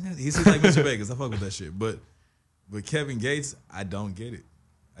like Mr. Vegas. I fuck with that shit. But Kevin Gates, I don't get it.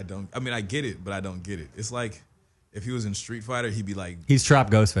 I mean, I get it, but I don't get it. It's like if he was in Street Fighter, he'd be like, he's Trap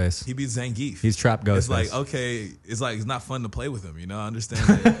Ghostface. he'd be Zangief. He's Trap Ghostface. It's like, okay, it's not fun to play with him, you know? I understand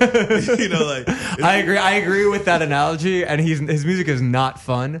that. You know, like I agree with that analogy, and his music is not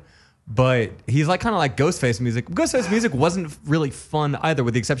fun, but he's like kind of like Ghostface music. Ghostface music wasn't really fun either,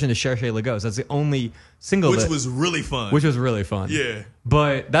 with the exception of Cherche Lagos. That's the only single which was really fun. which was really fun. Yeah.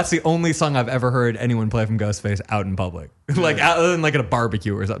 But that's the only song I've ever heard anyone play from Ghostface out in public, like other than like at a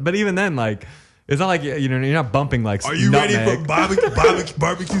barbecue or something. But even then, like it's not like you're not bumping like. Are you Nutmeg. ready for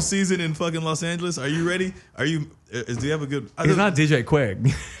barbecue season in fucking Los Angeles? Are you ready? Do you have a good? He's not DJ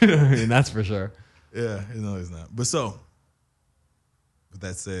Quig, I mean, that's for sure. Yeah, no, he's not. But so, with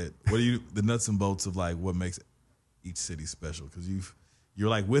that said, what are the nuts and bolts of like what makes each city special? Because you're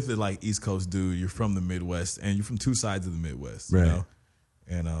like with it like East Coast dude. You're from the Midwest, and you're from two sides of the Midwest, Right. you know.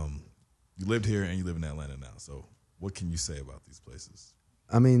 And you lived here and you live in Atlanta now. So, what can you say about these places?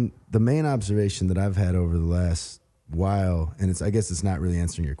 I mean, the main observation that I've had over the last while, and I guess it's not really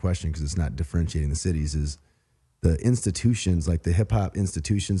answering your question because it's not differentiating the cities, is the institutions, like the hip hop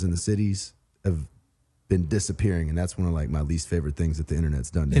institutions in the cities, have been disappearing, and that's one of like my least favorite things that the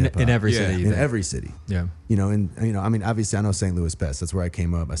internet's done to In hip-hop. every Yeah. city, you in think. every city. Yeah. I mean, obviously, I know St. Louis best. That's where I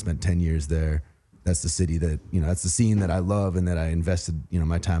came up. I spent 10 years there. That's the city that that's the scene that I love and that I invested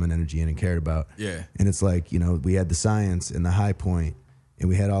my time and energy in and cared about. Yeah. And it's like we had the Science and the High Point, and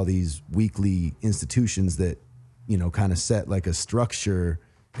we had all these weekly institutions that kind of set like a structure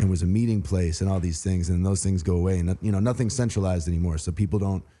and was a meeting place and all these things, and those things go away, and you know, nothing's centralized anymore. So people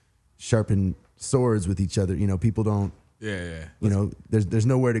don't sharpen swords with each other. You know, people don't. Yeah. You know, there's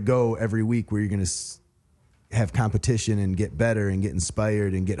nowhere to go every week where you're gonna have competition and get better and get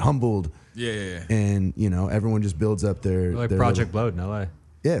inspired and get humbled. Yeah. And you know, everyone just builds up their Like their Project Load in LA.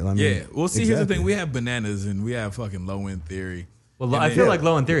 Yeah, I mean, Yeah. Well, see, here's the exactly. thing: we have Bananas and we have fucking Low End Theory. Well, And I then- feel like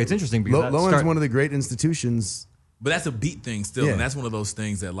Low End Theory, it's interesting because that Low End's start- one of the great institutions. But that's a beat thing still, Yeah. and that's one of those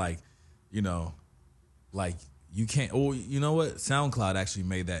things that, like, you know, like you can't. Oh, you know what? SoundCloud actually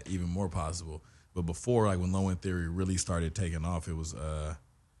made that even more possible. But before, like when Low End Theory really started taking off, it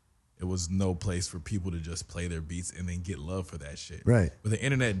was no place for people to just play their beats and then get love for that shit. Right. But the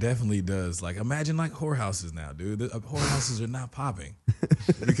internet definitely does. Like, imagine like whorehouses now, dude. The whorehouses are not popping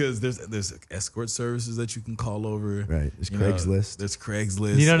because there's escort services that you can call over. Right. There's You know, Craigslist. there's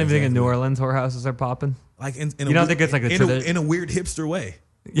Craigslist. You don't even think in exactly. New Orleans whorehouses are popping? Like in You don't think it's like a in a weird hipster way.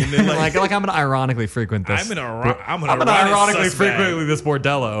 like I'm gonna ironically frequent this. I'm I'm gonna gonna ironically frequent this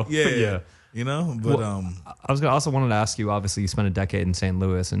bordello. Yeah. You know, but I was gonna also wanted to ask you. Obviously, you spent a decade in St.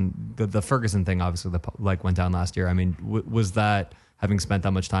 Louis, and the Ferguson thing, obviously, like went down last year. I mean, was that having spent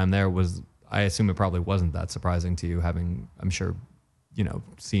that much time there? I assume it probably wasn't that surprising to you, having I'm sure, you know,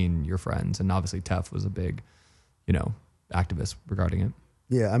 seen your friends, and obviously Tef was a big, you know, activist regarding it.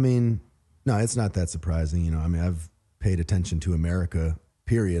 Yeah, I mean, no, it's not that surprising. You know, I mean, I've paid attention to America,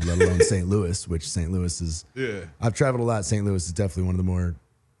 period, let alone St. Louis, which St. Louis is. Yeah. I've traveled a lot. St. Louis is definitely one of the more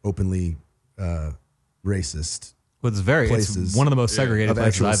openly racist Well, it's places one of the most segregated of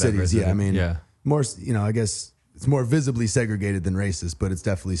places actual I've ever cities. visited. Yeah, I mean, yeah. more. You know, I guess it's more visibly segregated than racist, but it's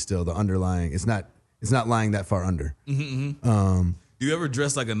definitely still the underlying. It's not lying that far under. do you ever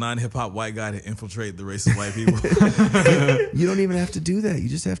dress like a non-hip hop white guy to infiltrate the racist white people? You don't even have to do that. You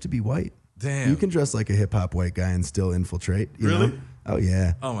just have to be white. Damn. You can dress like a hip hop white guy and still infiltrate. You Really? know? Oh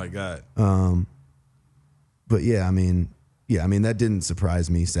yeah. Oh my god. But yeah, I mean, that didn't surprise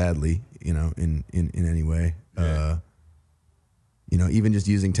me, sadly, you know, in any way. Yeah. You know, even just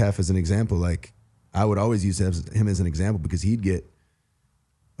using Tef as an example, like I would always use him as an example because he'd get,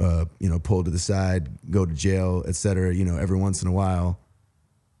 you know, pulled to the side, go to jail, et cetera, you know, every once in a while.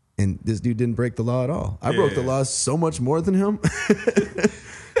 And this dude didn't break the law at all. I broke the law so much more than him.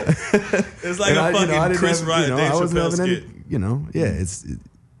 It's like And a I fucking Chris Rock, you know, Dave I wasn't Chappelle having skit. any, you know, yeah,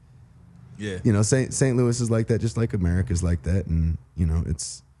 Yeah. you know, St. Louis is like that, just like America's like that. And, you know,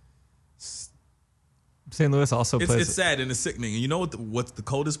 it's St. Louis also plays. It's sad and it's sickening. And you know what's the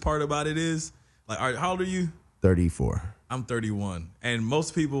coldest part about it is? Like, all right, how old are you? 34. I'm 31. And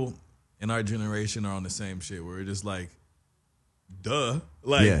most people in our generation are on the same shit where we're just like, duh.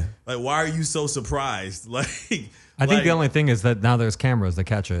 Like, Yeah. like why are you so surprised? Like, I think the only thing is that now there's cameras that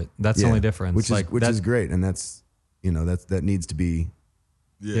catch it. That's the Yeah. only difference. Which that, is great. And that's, you know, that needs to be,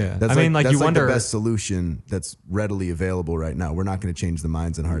 yeah. that's I mean, like that's you wonder. the best solution that's readily available right now. We're not going to change the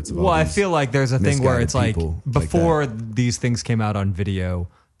minds and hearts of all Well, I these feel like there's a thing where misguided it's like people like before these things came out on video,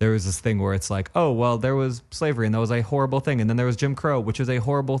 there was this thing where it's like, oh, well, there was slavery and that was a horrible thing. And then there was Jim Crow, which is a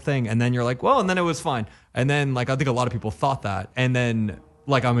horrible thing. And then you're like, well, and then it was fine. And then like, I think a lot of people thought that. And then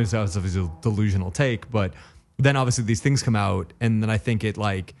like, I'm going to say it's a delusional take, but then obviously these things come out. And then I think it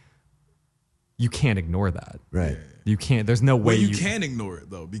like, you can't ignore that. Right. You can't, there's no way Well, you can ignore it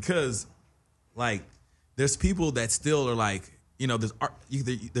though, because like there's people that still are like, you know,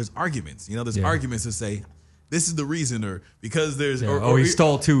 there's arguments, you know, there's Yeah. arguments that say this is the reason, or because there's, Yeah. or He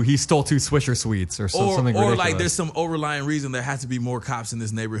stole two Swisher Sweets or something or ridiculous. like there's some overlying reason there has to be more cops in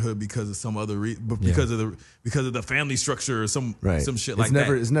this neighborhood because of some other because of the family structure or some Right. shit It's like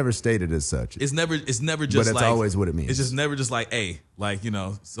never, that. It's never stated as such. It's never just it's like, always what it means. It's just never just like, hey, like, you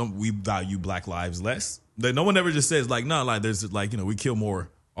know, we value black lives less. No one ever just says like, no, like there's like, you know, we kill more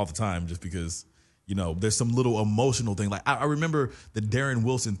all the time just because, you know, there's some little emotional thing. Like I remember the Darren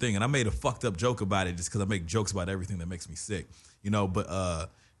Wilson thing, and I made a fucked up joke about it just because I make jokes about everything that makes me sick, you know. But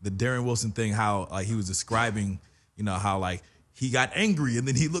the Darren Wilson thing, how like he was describing, you know, how like he got angry and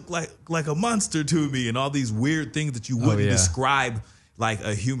then he looked like a monster to me, and all these weird things that you wouldn't yeah. describe like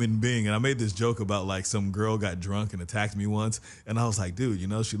a human being. And I made this joke about like some girl got drunk and attacked me once, and I was like, dude, you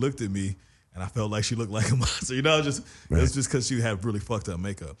know, she looked at me and I felt like she looked like a monster, you know, it was just because she had really fucked up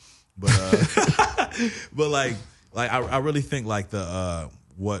makeup. But but like I really think like the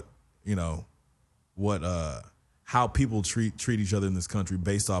how people treat each other in this country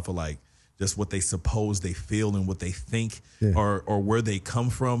based off of like just what they suppose they feel and what they think or where they come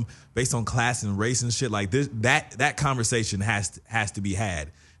from based on class and race and shit like this, that conversation has to be had.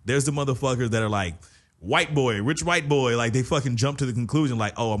 There's the motherfuckers that are like, rich white boy, like they fucking jump to the conclusion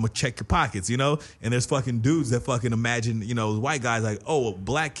like, oh, I'm gonna check your pockets, you know? And there's fucking dudes that fucking imagine, you know, white guys like, oh, a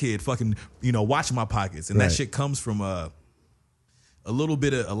black kid fucking, you know, watching my pockets. And that shit comes from a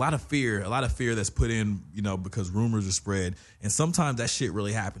lot of fear that's put in, you know, because rumors are spread. And sometimes that shit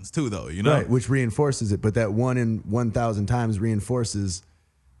really happens too, though, you know? Right, which reinforces it. But that 1 in 1,000 times reinforces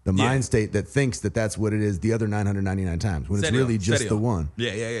the mind state that thinks that that's what it is the other 999 times when it's really just the one.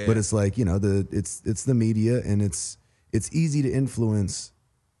 Yeah. But it's like, you know, it's the media, and it's easy to influence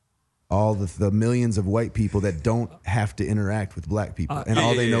all the millions of white people that don't have to interact with black people. And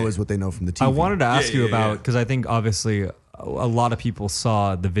all they know is what they know from the TV. I wanted to ask you about, because I think obviously a lot of people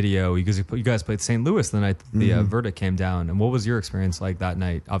saw the video because you guys played St. Louis the night the verdict came down. And what was your experience like that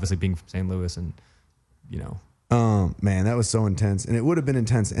night? Obviously being from St. Louis and, you know. Man, that was so intense. And it would have been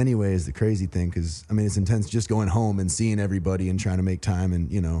intense anyway, is the crazy thing. Because, I mean, it's intense just going home and seeing everybody and trying to make time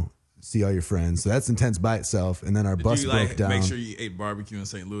and, you know, see all your friends. So that's intense by itself. And then our bus broke down. Make sure you ate barbecue in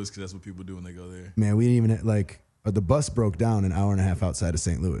St. Louis, because that's what people do when they go there. Man, we didn't even, the bus broke down an hour and a half outside of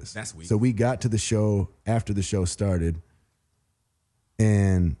St. Louis. That's weak. So we got to the show after the show started.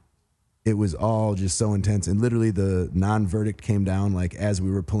 And it was all just so intense. And literally the non-verdict came down like as we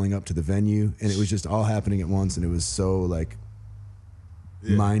were pulling up to the venue, and it was just all happening at once. And it was so like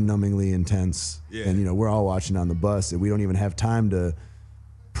mind-numbingly intense. Yeah. And, you know, we're all watching on the bus, and we don't even have time to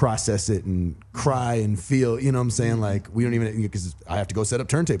process it and cry and feel, you know what I'm saying? Like, we don't even, because I have to go set up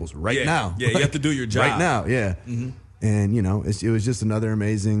turntables right now. Yeah, you have to do your job. Right now, yeah. Mm-hmm. And, you know, it was just another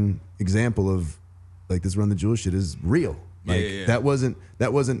amazing example of, like, this Run the Jewels shit is real. Like, that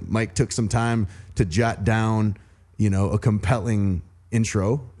wasn't Mike took some time to jot down, you know, a compelling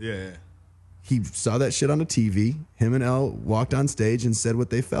intro. Yeah. He saw that shit on the TV. Him and Elle walked on stage and said what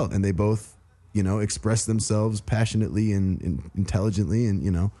they felt, and they both, you know, expressed themselves passionately and intelligently, and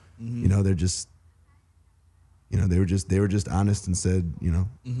you know, they're just, you know, they were just honest and said, you know,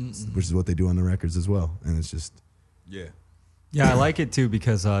 which is what they do on the records as well, and it's just, yeah, I like it too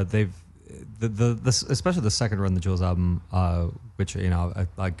because they've. Especially the second Run the Jewels album, which, you know,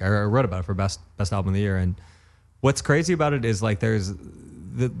 I wrote about it for best album of the year. And what's crazy about it is like there's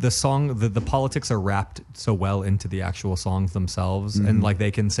the song, the politics are wrapped so well into the actual songs themselves, and like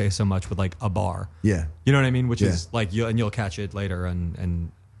they can say so much with like a bar. Yeah, you know what I mean? Which is like you'll catch it later,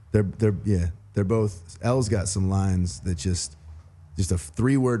 and they're both. Elle's got some lines that just a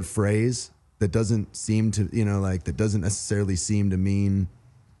 3-word phrase that doesn't seem to, you know, like that doesn't necessarily seem to mean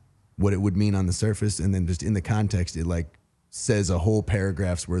what it would mean on the surface, and then just in the context, it like says a whole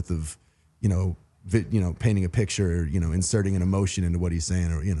paragraph's worth of, you know, painting a picture, or, you know, inserting an emotion into what he's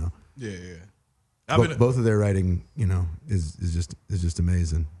saying, or, you know. Yeah. Both of their writing, you know, is just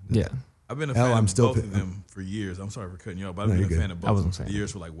amazing. Yeah. I've been a fan of both of them for years. I'm sorry for cutting you off, but I've been a fan of both of them for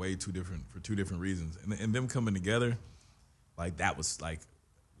years for like two different reasons. And them coming together, like that was like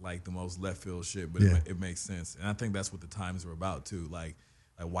the most left field shit, but it makes sense. And I think that's what the times are about too. Like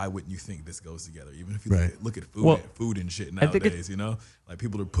why wouldn't you think this goes together? Even if you look at food and shit nowadays, you know, like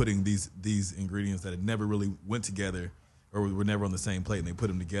people are putting these ingredients that had never really went together or were never on the same plate, and they put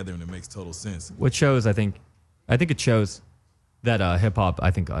them together, and it makes total sense. What shows, I think it shows that hip hop,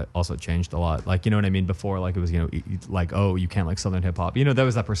 I think, also changed a lot. Like, you know what I mean? Before, like, it was, you know, like, oh, you can't like Southern hip hop. You know, there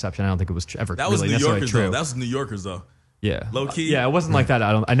was that perception. I don't think it was ever that was really New Yorkers true. though. That was New Yorkers though. Yeah, low key. Yeah, it wasn't like that.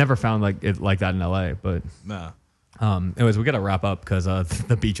 I never found like it like that in LA, but nah. Anyways, we got to wrap up because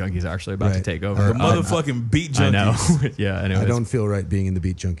the Beat Junkies are actually about to take over. The motherfucking Beat Junkies. I know. Yeah. Anyways. I don't feel right being in the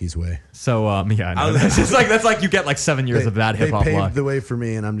Beat Junkies way. So yeah, I know. that's like you get like 7 years of bad hip hop. They paved the way for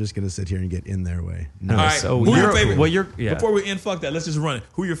me, and I'm just gonna sit here and get in their way. No. All right. So who's your favorite? Yeah. Before we end, fuck that. Let's just run it.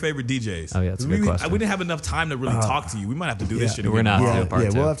 Who are your favorite DJs? Oh yeah, that's a good question. We didn't have enough time to really talk to you. We might have to do this shit. We're not.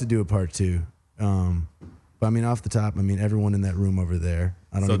 We'll have to do a part 2. But I mean, off the top, I mean, everyone in that room over there.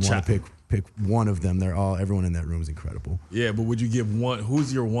 I don't even want to pick one of them. Everyone in that room is incredible. Yeah, but would you give one?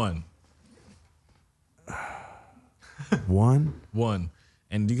 Who's your one? One.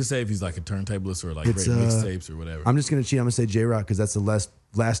 And you can say if he's like a turntablist or like great mixtapes or whatever. I'm just gonna cheat. I'm gonna say J-Rock because that's the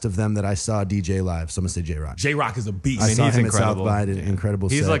last of them that I saw DJ live. So I'm gonna say J-Rock. J-Rock is a beast. I saw he's him incredible. at South by, did an incredible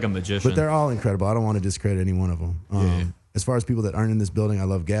He's set. like a magician. But they're all incredible. I don't want to discredit any one of them. As far as people that aren't in this building, I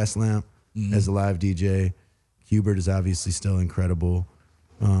love Gaslamp as a live DJ. Hubert is obviously still incredible.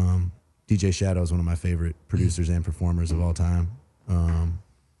 DJ Shadow is one of my favorite producers and performers of all time.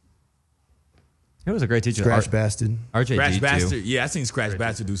 It was a great teacher. Scratch Bastard. RJG Scratch too. Bastard. Yeah, I seen Scratch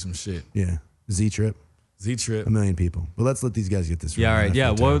Bastard do some shit. Yeah. Z-Trip. Z-Trip. a million people. But let's let these guys get this. Yeah, all right.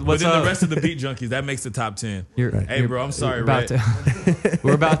 Yeah. But What's then up? the rest of the beat junkies, that makes the top 10. Hey, bro, I'm sorry, You're about to,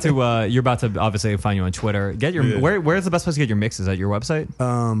 we're about to. You're about to obviously find you on Twitter. Get your where's the best place to get your mixes? At your website?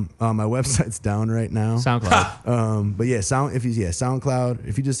 My website's down right now. SoundCloud. But yeah, SoundCloud.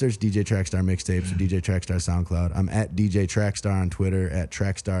 If you just search DJ Trackstar mixtapes or DJ Trackstar SoundCloud, I'm at DJ Trackstar on Twitter, at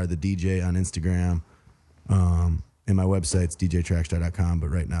Trackstar the DJ on Instagram. And my website's djtrackstar.com, but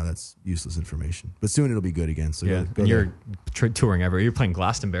right now that's useless information. But soon it'll be good again. So yeah, go and you're touring everywhere. You're playing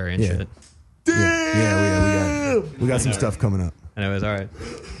Glastonbury and shit. Yeah, we got some stuff coming up. Anyways, all right.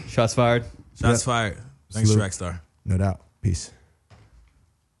 Shots fired. Shots fired. Thanks, Salute. Trackstar. No doubt. Peace.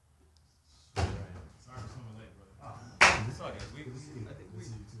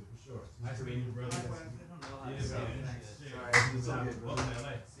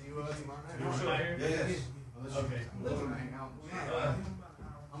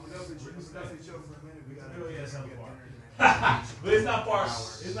 But it's not far.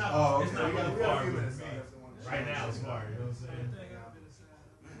 It's not. It's not really far. Right now, it's far. You know what I'm saying?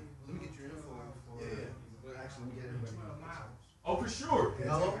 Let me get your info for actually get everybody. Oh, for sure.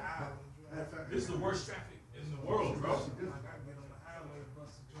 This is the worst traffic in the world, bro.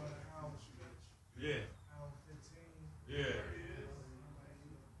 Yeah. Yeah.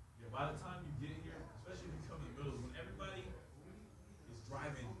 By the time you get here, especially if you come in the middle, when everybody is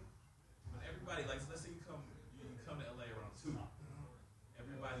driving, when everybody, like, let's say you come to LA around 2,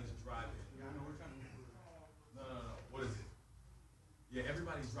 everybody's driving. Yeah, I know we're trying to. No. What is it? Yeah,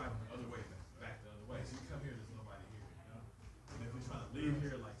 everybody's driving the other way, back the other way. So you come here, there's nobody here. You know? And if we're trying to leave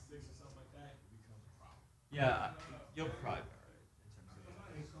here like 6 or something like that, it becomes a problem. Yeah, you'll probably be all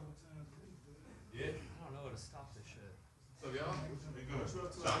right. Yeah. I don't know how to stop this shit. So y'all, Be good. what you up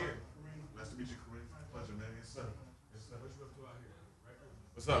to Stop. out here? Nice to meet you, Kareem. Pleasure, man. Yes, sir. Yes, sir. What you up to out here? Record?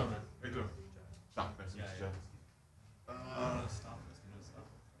 What's up? How you doing? Stop. Nice to meet you, Jeff. Stop this. Stop.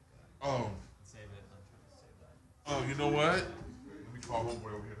 Oh, Save it. I'm trying to save that. oh, you know what? Let me call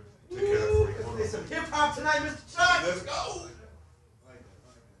homeboy over here to take care of that for you. Hold on. Some hip hop tonight, Mr. Chuck. Let's go.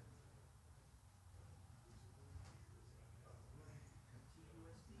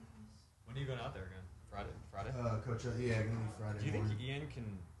 When are you going out there again? Friday? Coach, gonna be Friday. Do you think Ian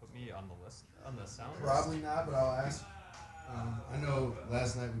can put me on the list on the sound? Probably not, but I'll ask. I know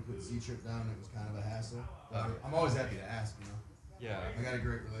last night we put Z-Trip down and it was kind of a hassle. But I'm always happy to ask, you know. Yeah. I got a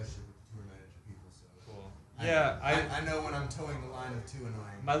great relationship with the tour manager people, so. Cool. I know when I'm towing the line of 2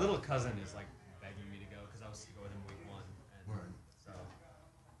 annoying. My little cousin is like begging me to go because I was to go with him week 1. And Word. So,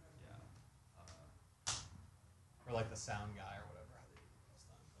 yeah. Or like the sound guy or whatever.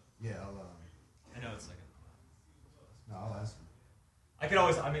 Yeah, I know it's like I'll ask him. I could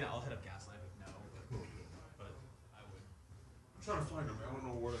always. I mean, I'll hit up Gaslight if no. But I would. I'm trying to find him. I don't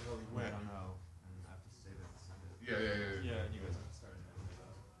know where the hell he I went. don't know. And I have to save it. Send it. Yeah. Yeah, and you guys have started.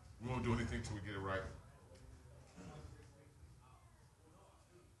 We won't do anything till we get it right.